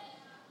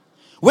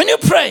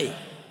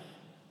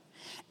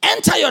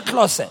 enter your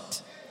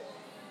closet.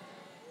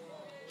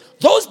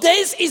 Those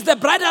days is the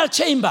bridal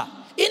chamber.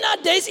 In our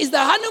days is the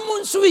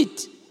honeymoon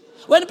suite.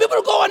 When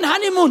people go on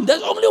honeymoon,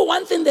 there's only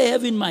one thing they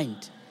have in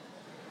mind.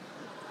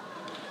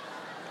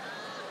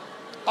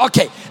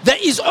 Okay, there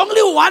is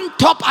only one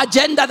top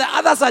agenda, the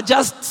others are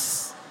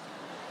just...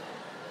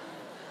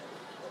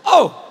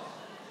 Oh.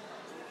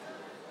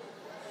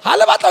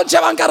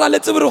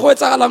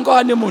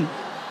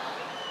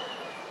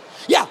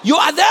 Yeah, you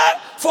are there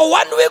for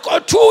 1 week or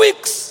 2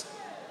 weeks.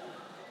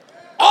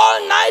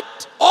 All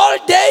night, all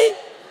day,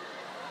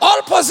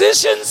 all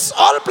positions,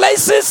 all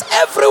places,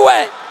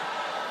 everywhere.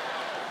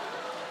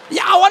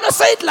 Yeah, I want to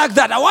say it like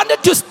that. I want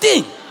it to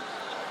sting.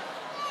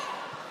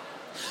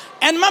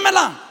 And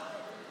Mamela,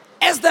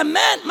 as the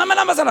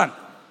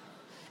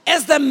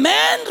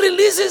man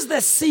releases the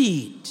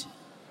seed,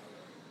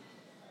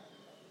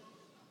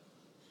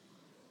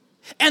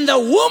 and the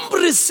womb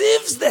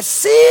receives the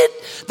seed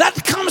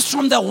that comes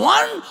from the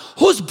one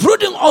who's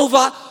brooding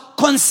over,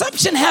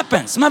 conception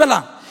happens.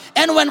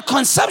 And when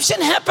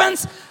conception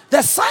happens,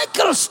 the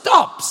cycle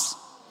stops.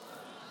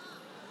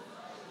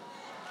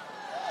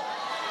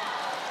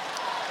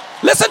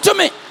 Listen to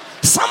me.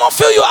 Some of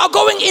you are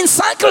going in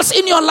cycles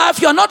in your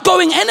life. You are not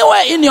going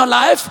anywhere in your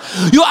life.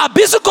 You are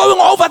busy going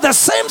over the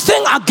same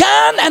thing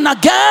again and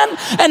again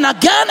and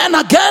again and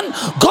again.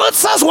 God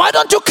says, why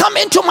don't you come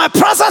into my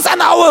presence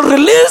and I will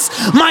release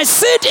my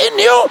seed in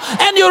you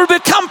and you will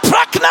become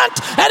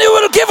pregnant and you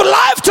will give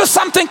life to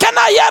something. Can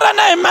I hear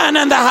an amen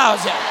in the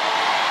house? Yeah.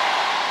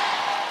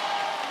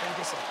 Thank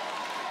you, sir.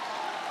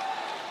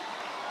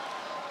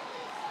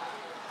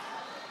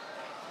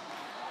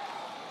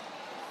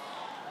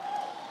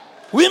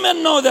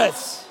 Women know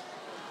this.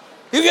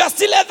 If you are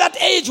still at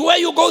that age where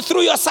you go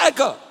through your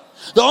cycle,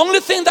 the only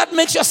thing that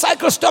makes your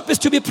cycle stop is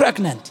to be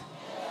pregnant.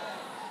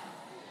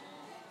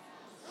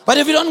 But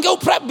if you don't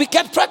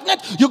get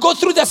pregnant, you go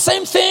through the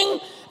same thing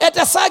at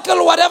a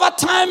cycle, whatever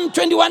time,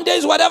 21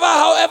 days, whatever,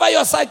 however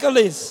your cycle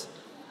is.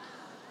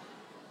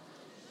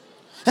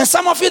 And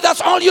some of you,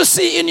 that's all you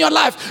see in your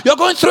life. You're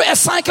going through a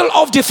cycle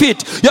of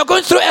defeat. You're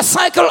going through a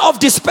cycle of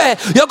despair.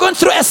 You're going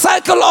through a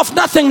cycle of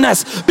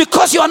nothingness.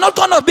 Because you are not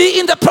going to be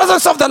in the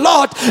presence of the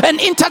Lord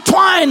and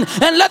intertwine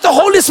and let the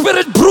Holy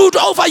Spirit brood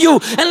over you.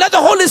 And let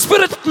the Holy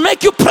Spirit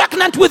make you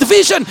pregnant with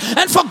vision.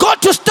 And for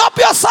God to stop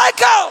your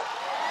cycle.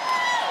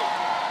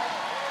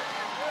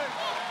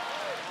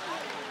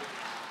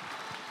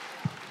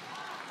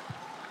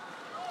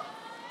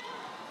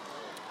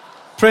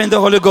 Pray in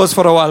the Holy Ghost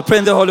for a while. Pray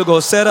in the Holy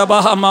Ghost.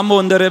 Serabaha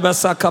mamunde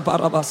rebasaka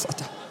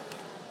parabasata.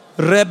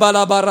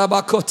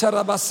 Rebalabarabakota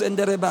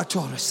rabasende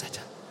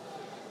rebatoreseta.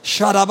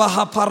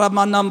 Sharabaha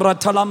paramanamra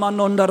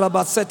talamanonda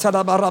rabaseta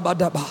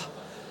rabarabadaba.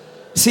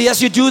 See,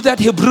 as you do that,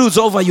 He broods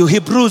over you. He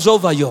broods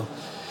over you.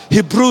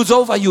 He broods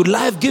over you.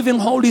 Life-giving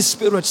Holy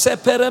Spirit.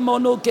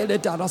 Seperemono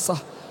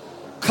keletarasa.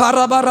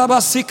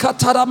 Karabarabasika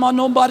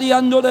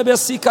taramanombariando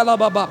rebesika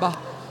labababa.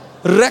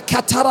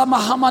 Rekatara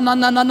mahamana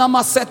nana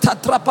maseta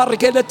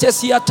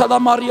trapargeletesia tala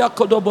Maria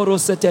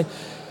kodoborosete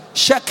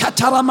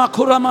shekatara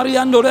makura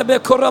Maria ndorebe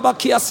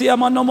korabakiasia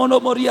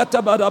manomono moria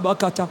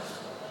tabarabakata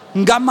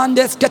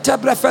ngamandes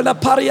ketebrefela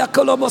paria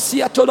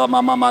kolomosia tola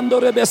mama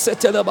mandorebe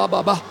setela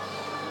baba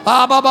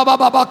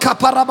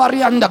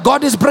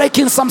God is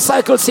breaking some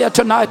cycles here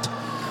tonight.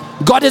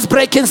 God is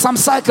breaking some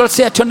cycles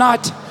here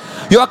tonight.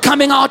 You are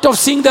coming out of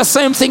seeing the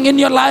same thing in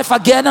your life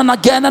again and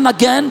again and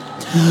again.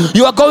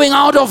 You are going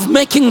out of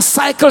making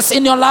cycles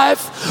in your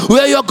life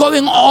where you're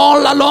going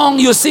all along.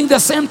 You're seeing the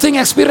same thing,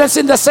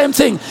 experiencing the same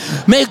thing.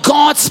 May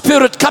God's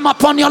Spirit come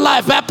upon your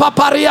life.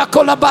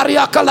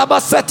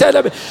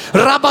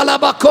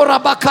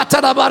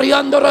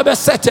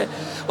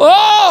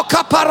 Oh,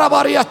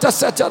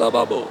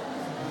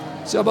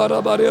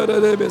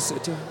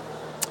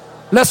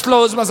 let's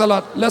close,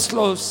 Mazalat. Let's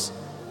close.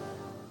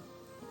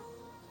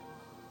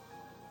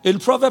 In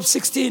Proverbs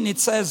 16, it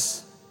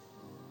says,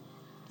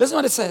 listen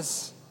what it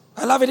says.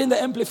 I love it in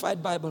the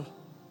Amplified Bible.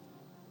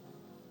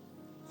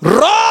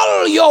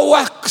 Roll your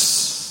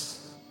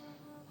works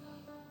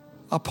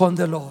upon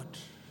the Lord.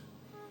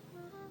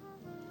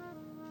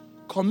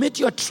 Commit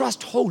your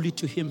trust wholly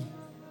to Him,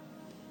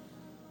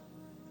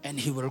 and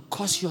He will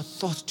cause your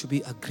thoughts to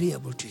be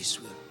agreeable to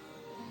His will.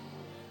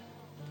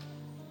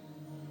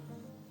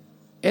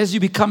 As you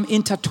become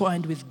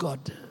intertwined with God,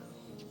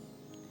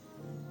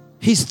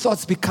 His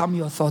thoughts become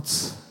your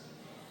thoughts.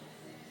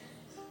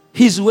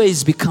 His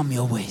ways become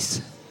your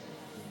ways.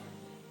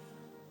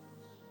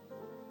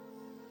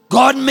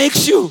 God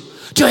makes you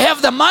to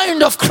have the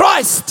mind of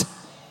Christ.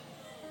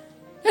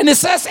 And He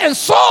says, and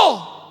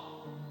so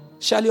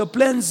shall your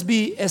plans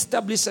be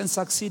established and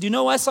succeed. You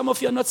know why some of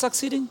you are not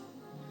succeeding?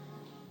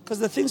 Because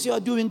the things you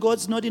are doing,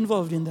 God's not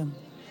involved in them.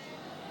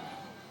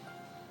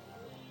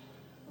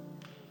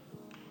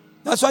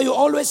 That's why you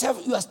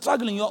are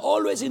struggling. You're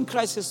always in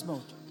crisis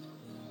mode.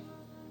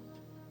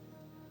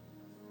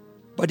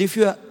 But if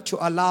you are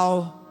to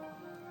allow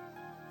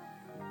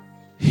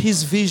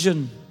His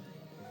vision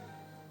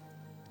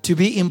to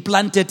be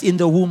implanted in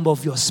the womb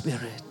of your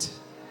spirit,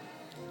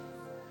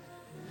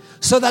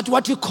 so that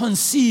what you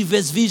conceive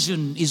as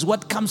vision is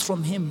what comes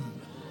from Him,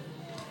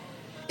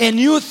 and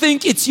you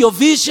think it's your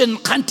vision,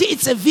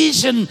 it's a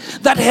vision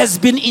that has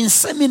been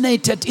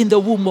inseminated in the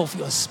womb of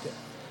your spirit.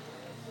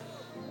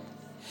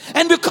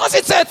 And because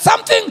it's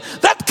something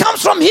that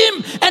comes from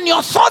Him and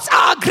your thoughts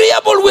are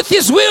agreeable with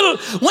His will,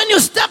 when you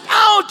step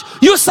out,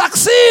 you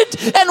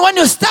succeed. And when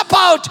you step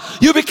out,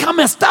 you become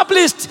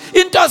established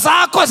into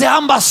zako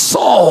zihamba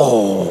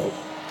so.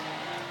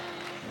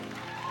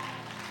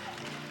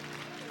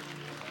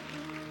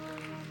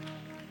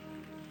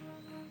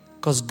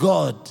 Because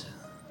God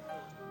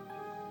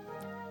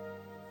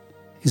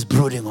is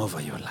brooding over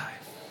your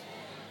life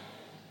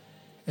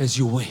as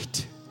you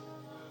wait.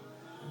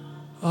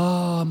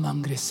 Oh,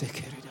 mangre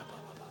sekere da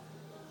baba.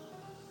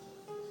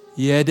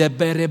 Yede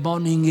bere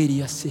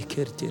boningiri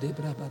sekere tere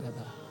braba.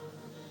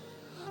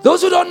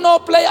 Those who don't know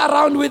play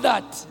around with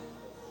that.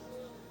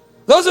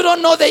 Those who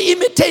don't know, they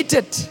imitate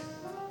it.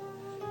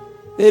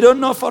 They don't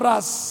know for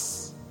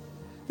us.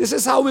 This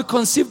is how we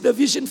conceive the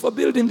vision for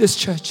building this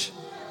church.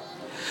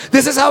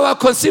 This is how I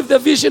conceive the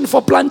vision for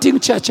planting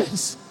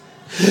churches.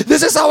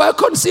 This is how I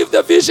conceive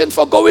the vision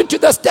for going to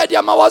the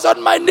stadium. I was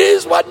on my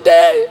knees one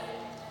day,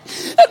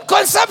 and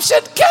conception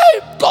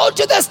came. Go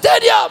to the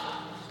stadium.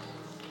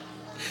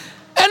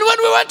 And when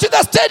we went to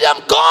the stadium,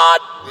 God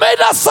made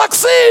us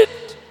succeed.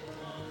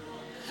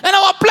 And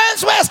our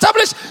plans were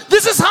established.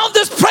 This is how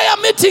this prayer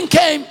meeting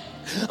came.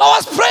 I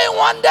was praying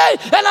one day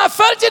and I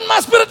felt in my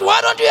spirit, why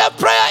don't we have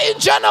prayer in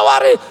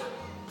January?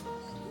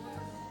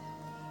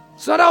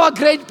 It's not our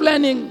great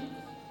planning,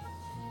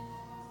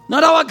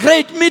 not our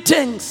great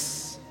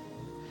meetings.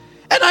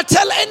 And I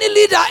tell any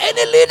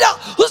leader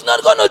who's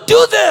not going to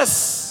do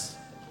this,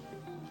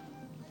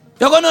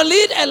 you're going to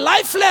lead a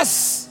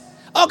lifeless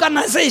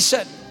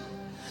organization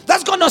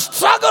that's going to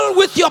struggle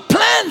with your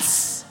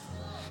plans.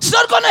 It's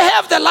not going to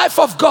have the life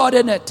of God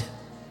in it.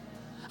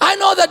 I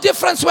know the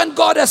difference when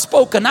God has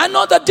spoken. I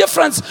know the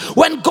difference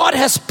when God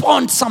has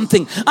spawned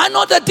something. I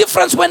know the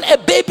difference when a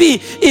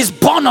baby is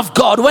born of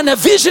God, when a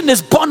vision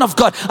is born of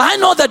God. I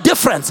know the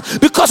difference,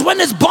 because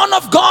when it's born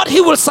of God, He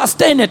will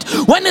sustain it.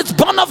 When it's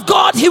born of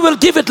God, He will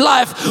give it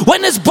life.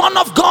 When it's born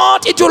of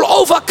God, it will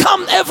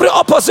overcome every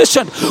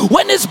opposition.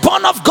 When it's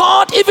born of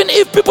God, even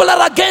if people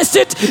are against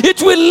it,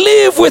 it will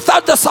live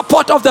without the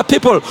support of the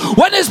people.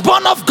 When it's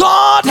born of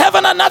God,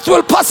 heaven and earth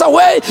will pass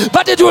away,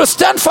 but it will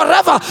stand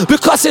forever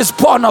because it's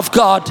born of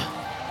God.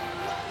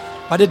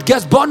 But it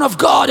gets born of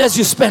God as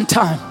you spend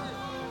time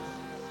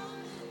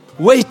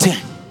waiting.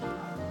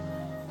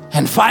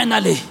 And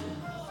finally,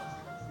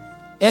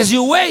 as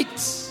you wait,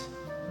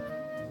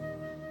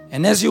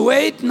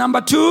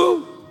 number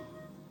 2,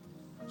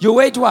 you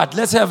wait what?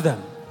 Let's have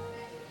them.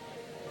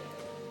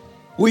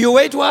 Will you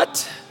wait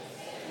what?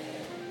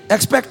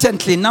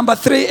 Expectantly. Number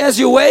 3, as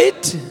you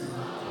wait,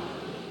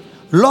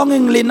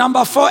 longingly.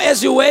 Number 4,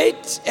 as you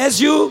wait,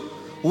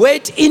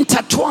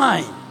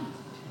 intertwine.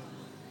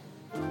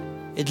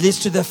 It leads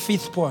to the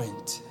 5th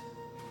point.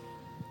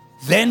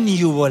 Then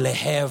you will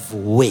have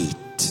weight.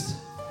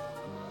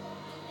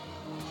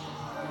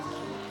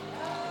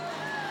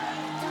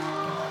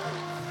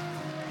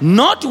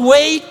 Not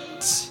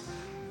wait,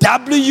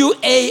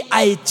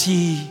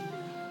 W-A-I-T,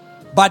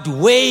 but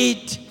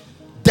wait,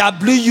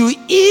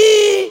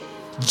 W-E-G-H-T.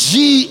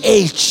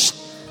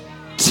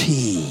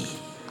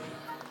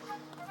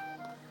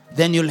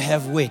 Then you'll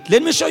have weight.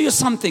 Let me show you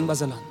something,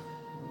 Bazalan.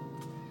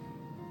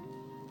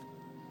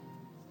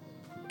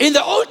 In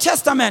the Old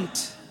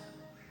Testament,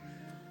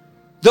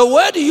 the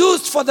word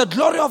used for the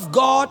glory of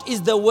God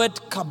is the word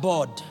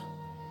kabod.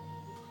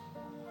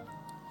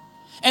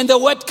 And the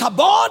word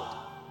kabod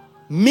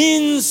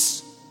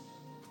means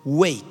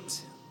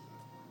weight.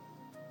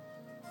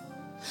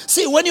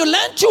 See, when you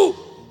learn to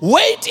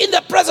wait in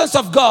the presence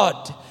of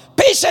God,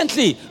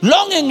 patiently,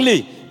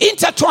 longingly,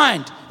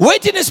 intertwined,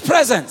 wait in His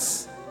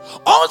presence,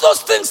 all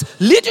those things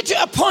lead you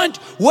to a point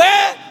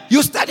where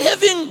you start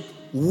having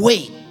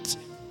weight.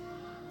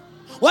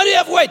 Why do you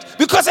have weight?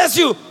 Because as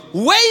you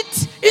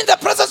wait in the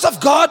presence of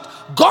God,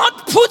 God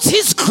puts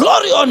His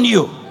glory on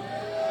you.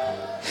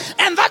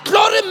 And that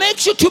glory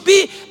makes you to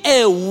be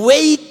a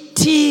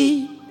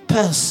weighty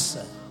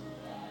person.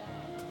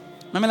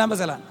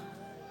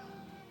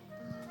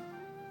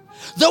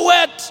 The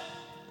word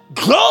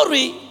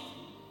glory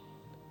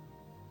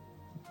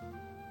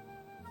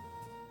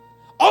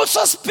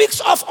also speaks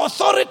of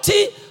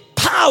authority,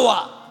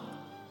 power.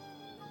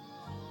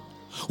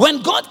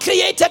 When God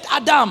created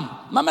Adam,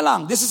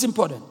 Mamelang, this is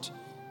important.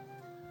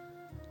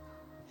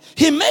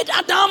 He made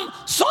Adam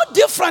so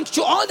different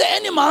to all the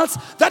animals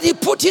that He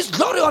put His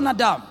glory on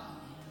Adam.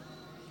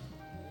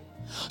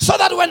 So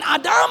that when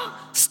Adam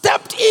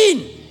stepped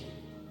in,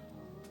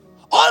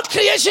 all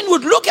creation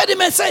would look at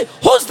him and say,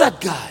 who's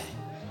that guy?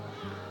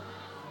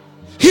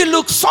 He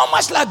looks so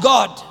much like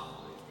God.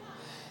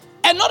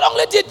 And not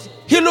only did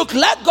he look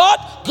like God,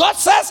 God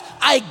says,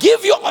 I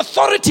give you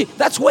authority.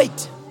 That's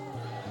weight.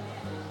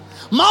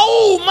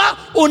 Mauma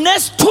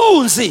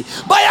unestunzi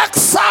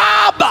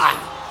bayaksaba.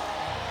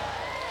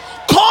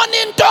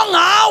 Koninto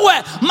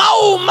ngawe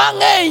mauma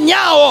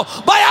ngenyawo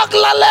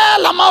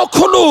bayaklalela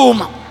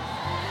mawukhuluma.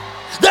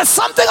 There's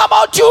something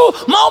about you,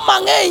 mauma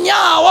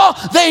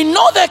ngenyawo, they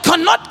know they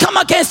cannot come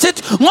against it.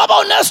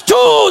 Ngoba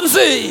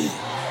unestunzi.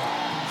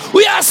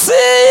 We are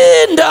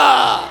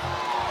sinda.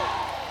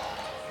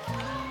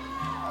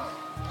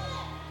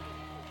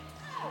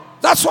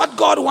 That's what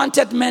God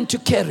wanted men to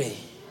carry.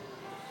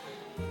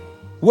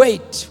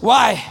 Wait,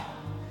 why?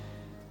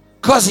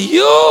 Because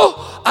you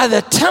are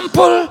the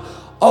temple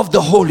of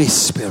the Holy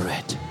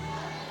Spirit.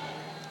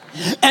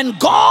 And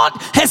God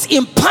has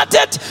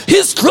imparted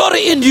His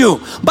glory in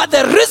you. But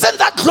the reason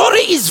that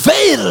glory is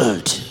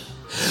veiled,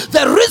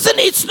 the reason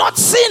it's not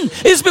seen,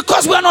 is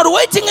because we are not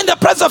waiting in the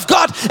presence of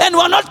God and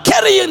we are not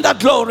carrying that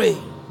glory.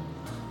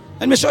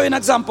 Let me show you an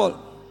example.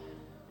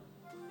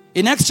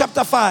 In Acts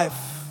chapter 5,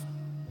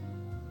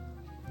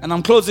 and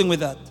I'm closing with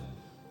that.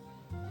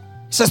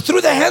 It says,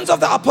 through the hands of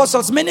the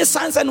apostles, many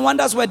signs and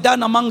wonders were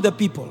done among the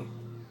people.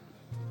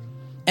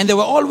 And they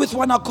were all with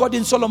one accord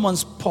in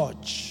Solomon's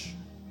porch.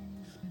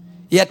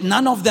 Yet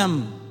none of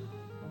them,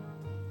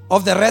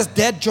 of the rest,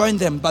 dared join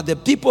them, but the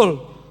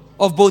people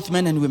of both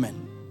men and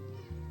women.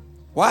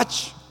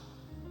 Watch.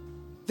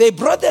 They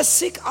brought the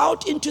sick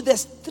out into the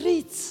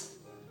streets,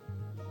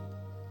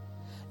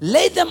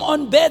 laid them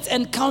on beds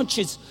and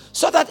couches,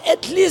 so that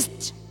at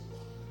least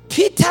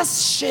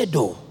Peter's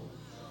shadow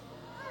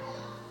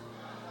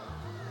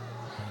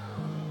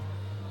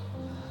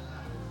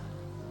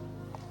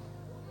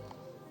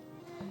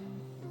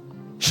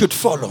should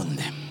fall on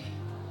them.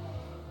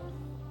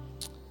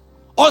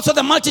 Also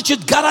the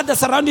multitude gathered the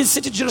surrounding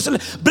city of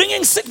Jerusalem,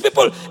 bringing sick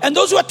people and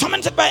those who were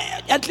tormented by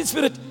unclean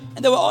spirit,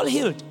 and they were all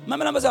healed.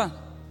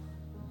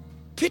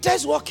 Peter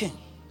is walking,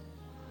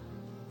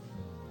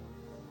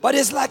 but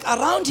it's like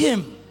around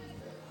him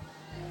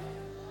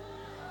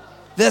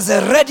there's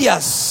a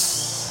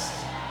radius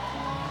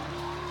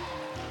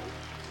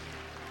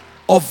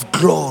of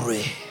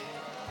glory.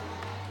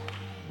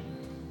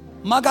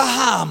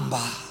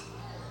 Magahamba.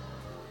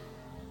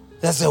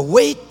 There's a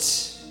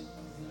weight,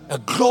 a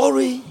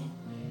glory,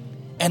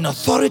 an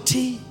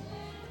authority,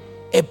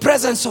 a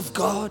presence of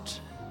God,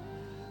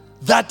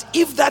 that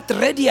if that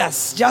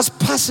radius just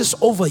passes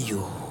over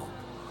you,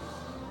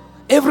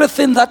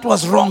 everything that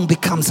was wrong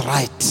becomes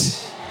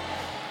right.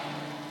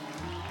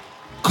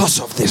 Because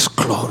of this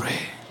glory.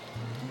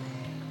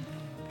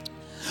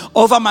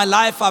 Over my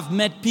life, I've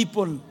met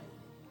people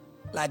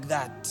like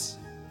that.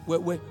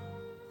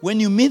 When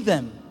you meet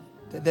them,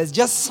 there's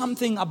just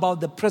something about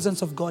the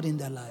presence of God in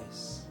their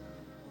lives.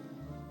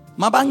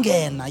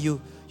 Mabangena, you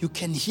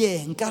can hear,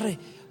 nkare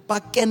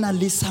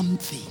bakenali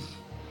something.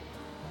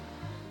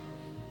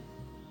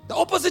 The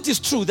opposite is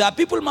true. There are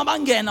people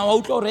mabangena wa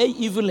utlore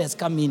evil has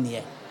come in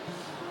here.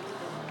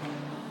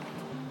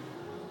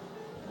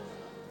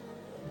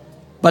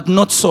 But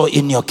not so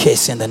in your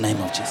case, in the name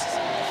of Jesus.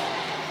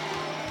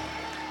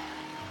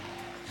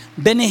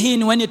 Benny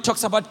Hinn, when he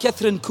talks about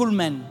Catherine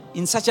Kuhlman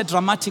in such a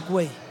dramatic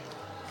way,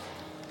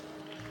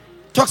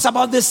 talks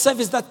about this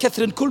service that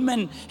Catherine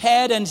Kuhlman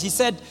had, and he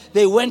said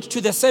they went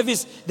to the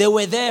service. They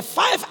were there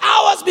 5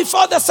 hours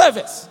before the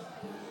service,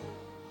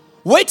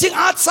 waiting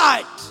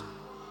outside,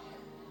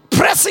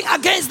 pressing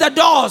against the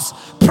doors,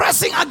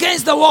 pressing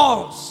against the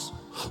walls,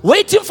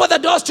 waiting for the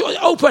doors to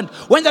open.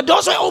 When the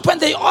doors were open,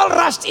 they all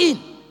rushed in.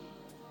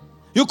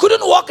 You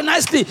couldn't walk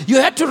nicely. You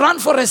had to run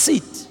for a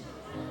seat.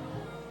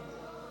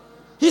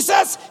 He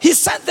says, he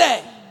sat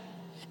there.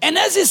 And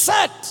as he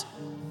sat,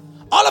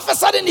 all of a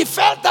sudden he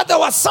felt that there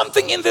was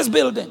something in this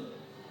building.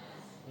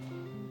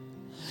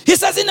 He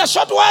says in a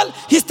short while,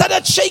 he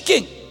started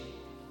shaking.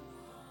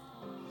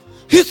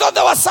 He thought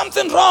there was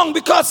something wrong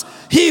because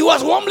he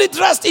was warmly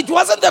dressed. It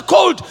wasn't the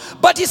cold.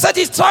 But he said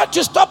he tried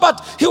to stop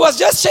it. He was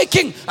just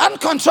shaking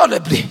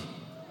uncontrollably.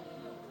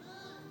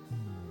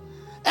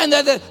 And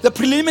the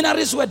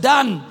preliminaries were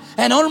done.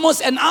 And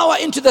almost an hour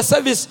into the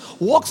service,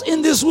 walks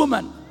in this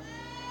woman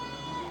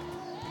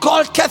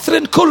called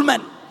Catherine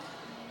Kuhlman.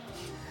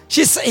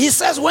 He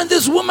says when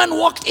this woman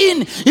walked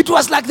in, it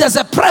was like there's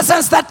a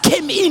presence that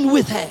came in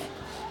with her.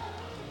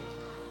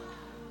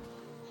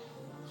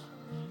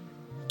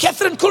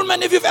 Catherine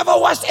Kuhlman, if you've ever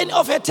watched any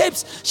of her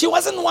tapes, she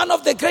wasn't one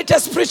of the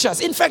greatest preachers.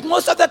 In fact,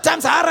 most of the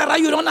times,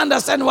 you don't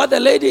understand what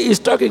the lady is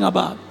talking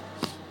about.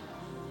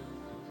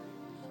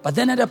 But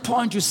then at a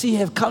point, you see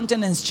her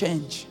countenance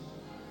change.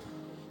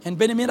 And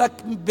Benny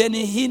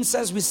Hinn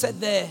says, we sat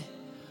there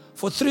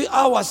for 3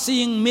 hours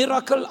seeing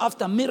miracle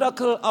after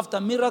miracle after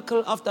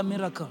miracle after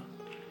miracle.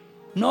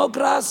 No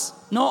grass,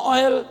 no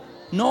oil,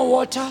 no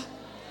water.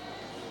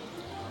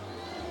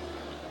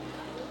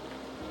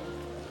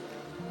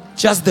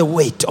 Just the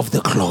weight of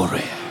the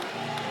glory.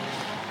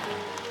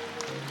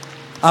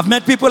 I've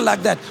met people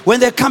like that.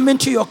 When they come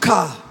into your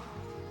car,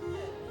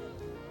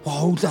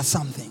 wow, that's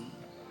something.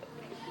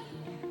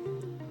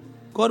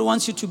 God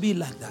wants you to be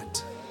like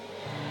that.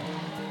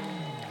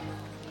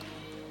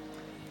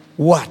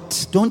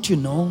 What? Don't you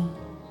know?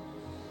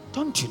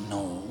 Don't you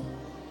know?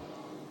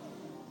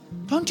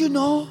 Don't you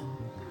know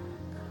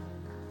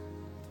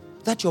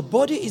that your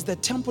body is the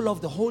temple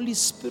of the Holy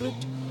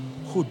Spirit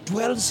who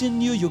dwells in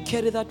you? You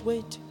carry that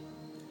weight.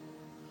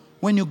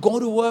 When you go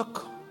to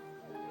work,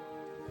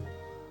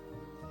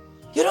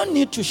 you don't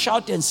need to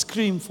shout and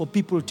scream for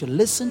people to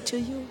listen to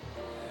you.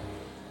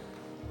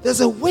 There's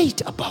a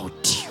weight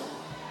about you.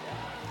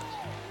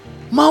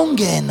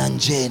 Maungena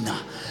njena.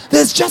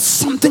 There's just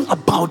something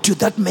about you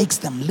that makes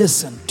them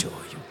listen to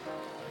you.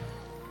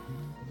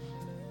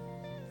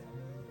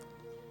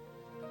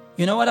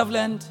 You know what I've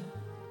learned?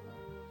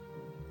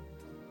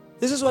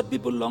 This is what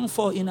people long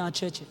for in our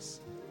churches.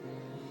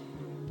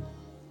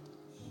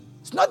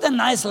 It's not the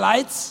nice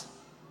lights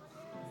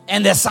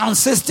and the sound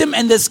system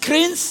and the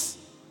screens.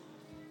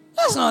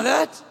 That's not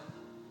that.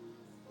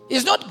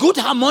 It's not good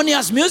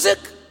harmonious music.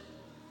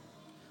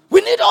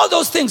 We need all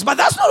those things, but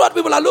that's not what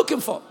people are looking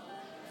for.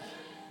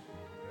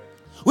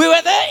 We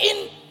were there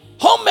in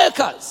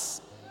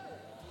Homemakers.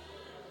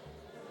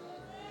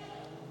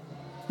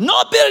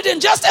 No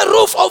building, just a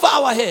roof over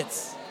our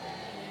heads.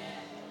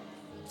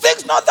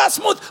 Things not that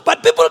smooth,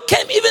 but people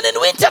came even in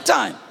winter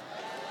time.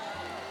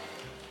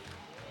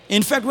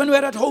 In fact, when we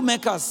were at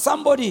Homemakers,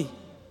 somebody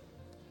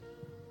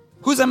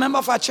who's a member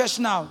of our church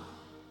now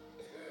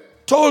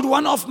told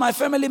one of my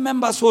family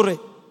members, Hore,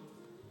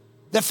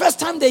 the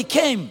first time they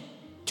came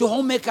to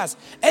Homemakers,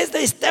 as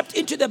they stepped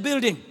into the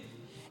building,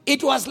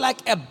 it was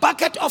like a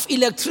bucket of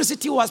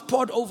electricity was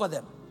poured over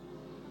them.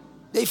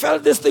 They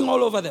felt this thing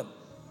all over them.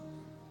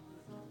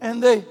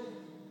 And then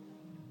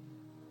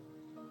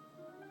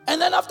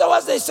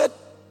afterwards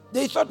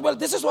they thought, well,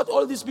 this is what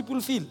all these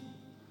people feel.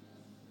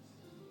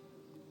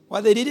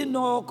 What they didn't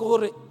know,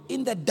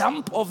 in the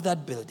dump of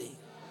that building,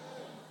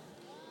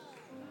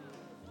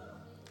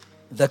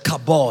 the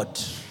cupboard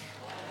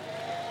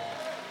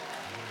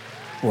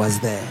was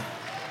there.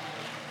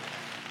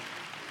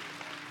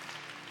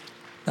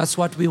 That's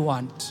what we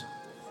want.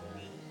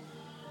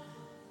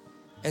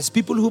 As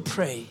people who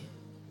pray,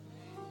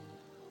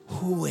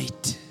 who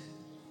wait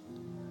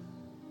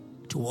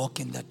to walk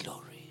in that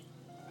glory.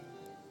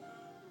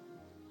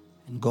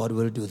 And God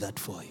will do that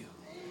for you.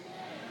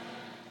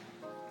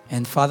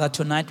 And Father,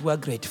 tonight we're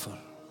grateful.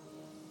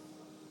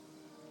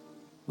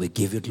 We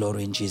give you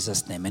glory in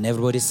Jesus' name. And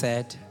everybody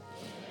said,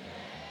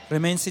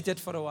 remain seated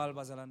for a while,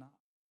 Bazalana.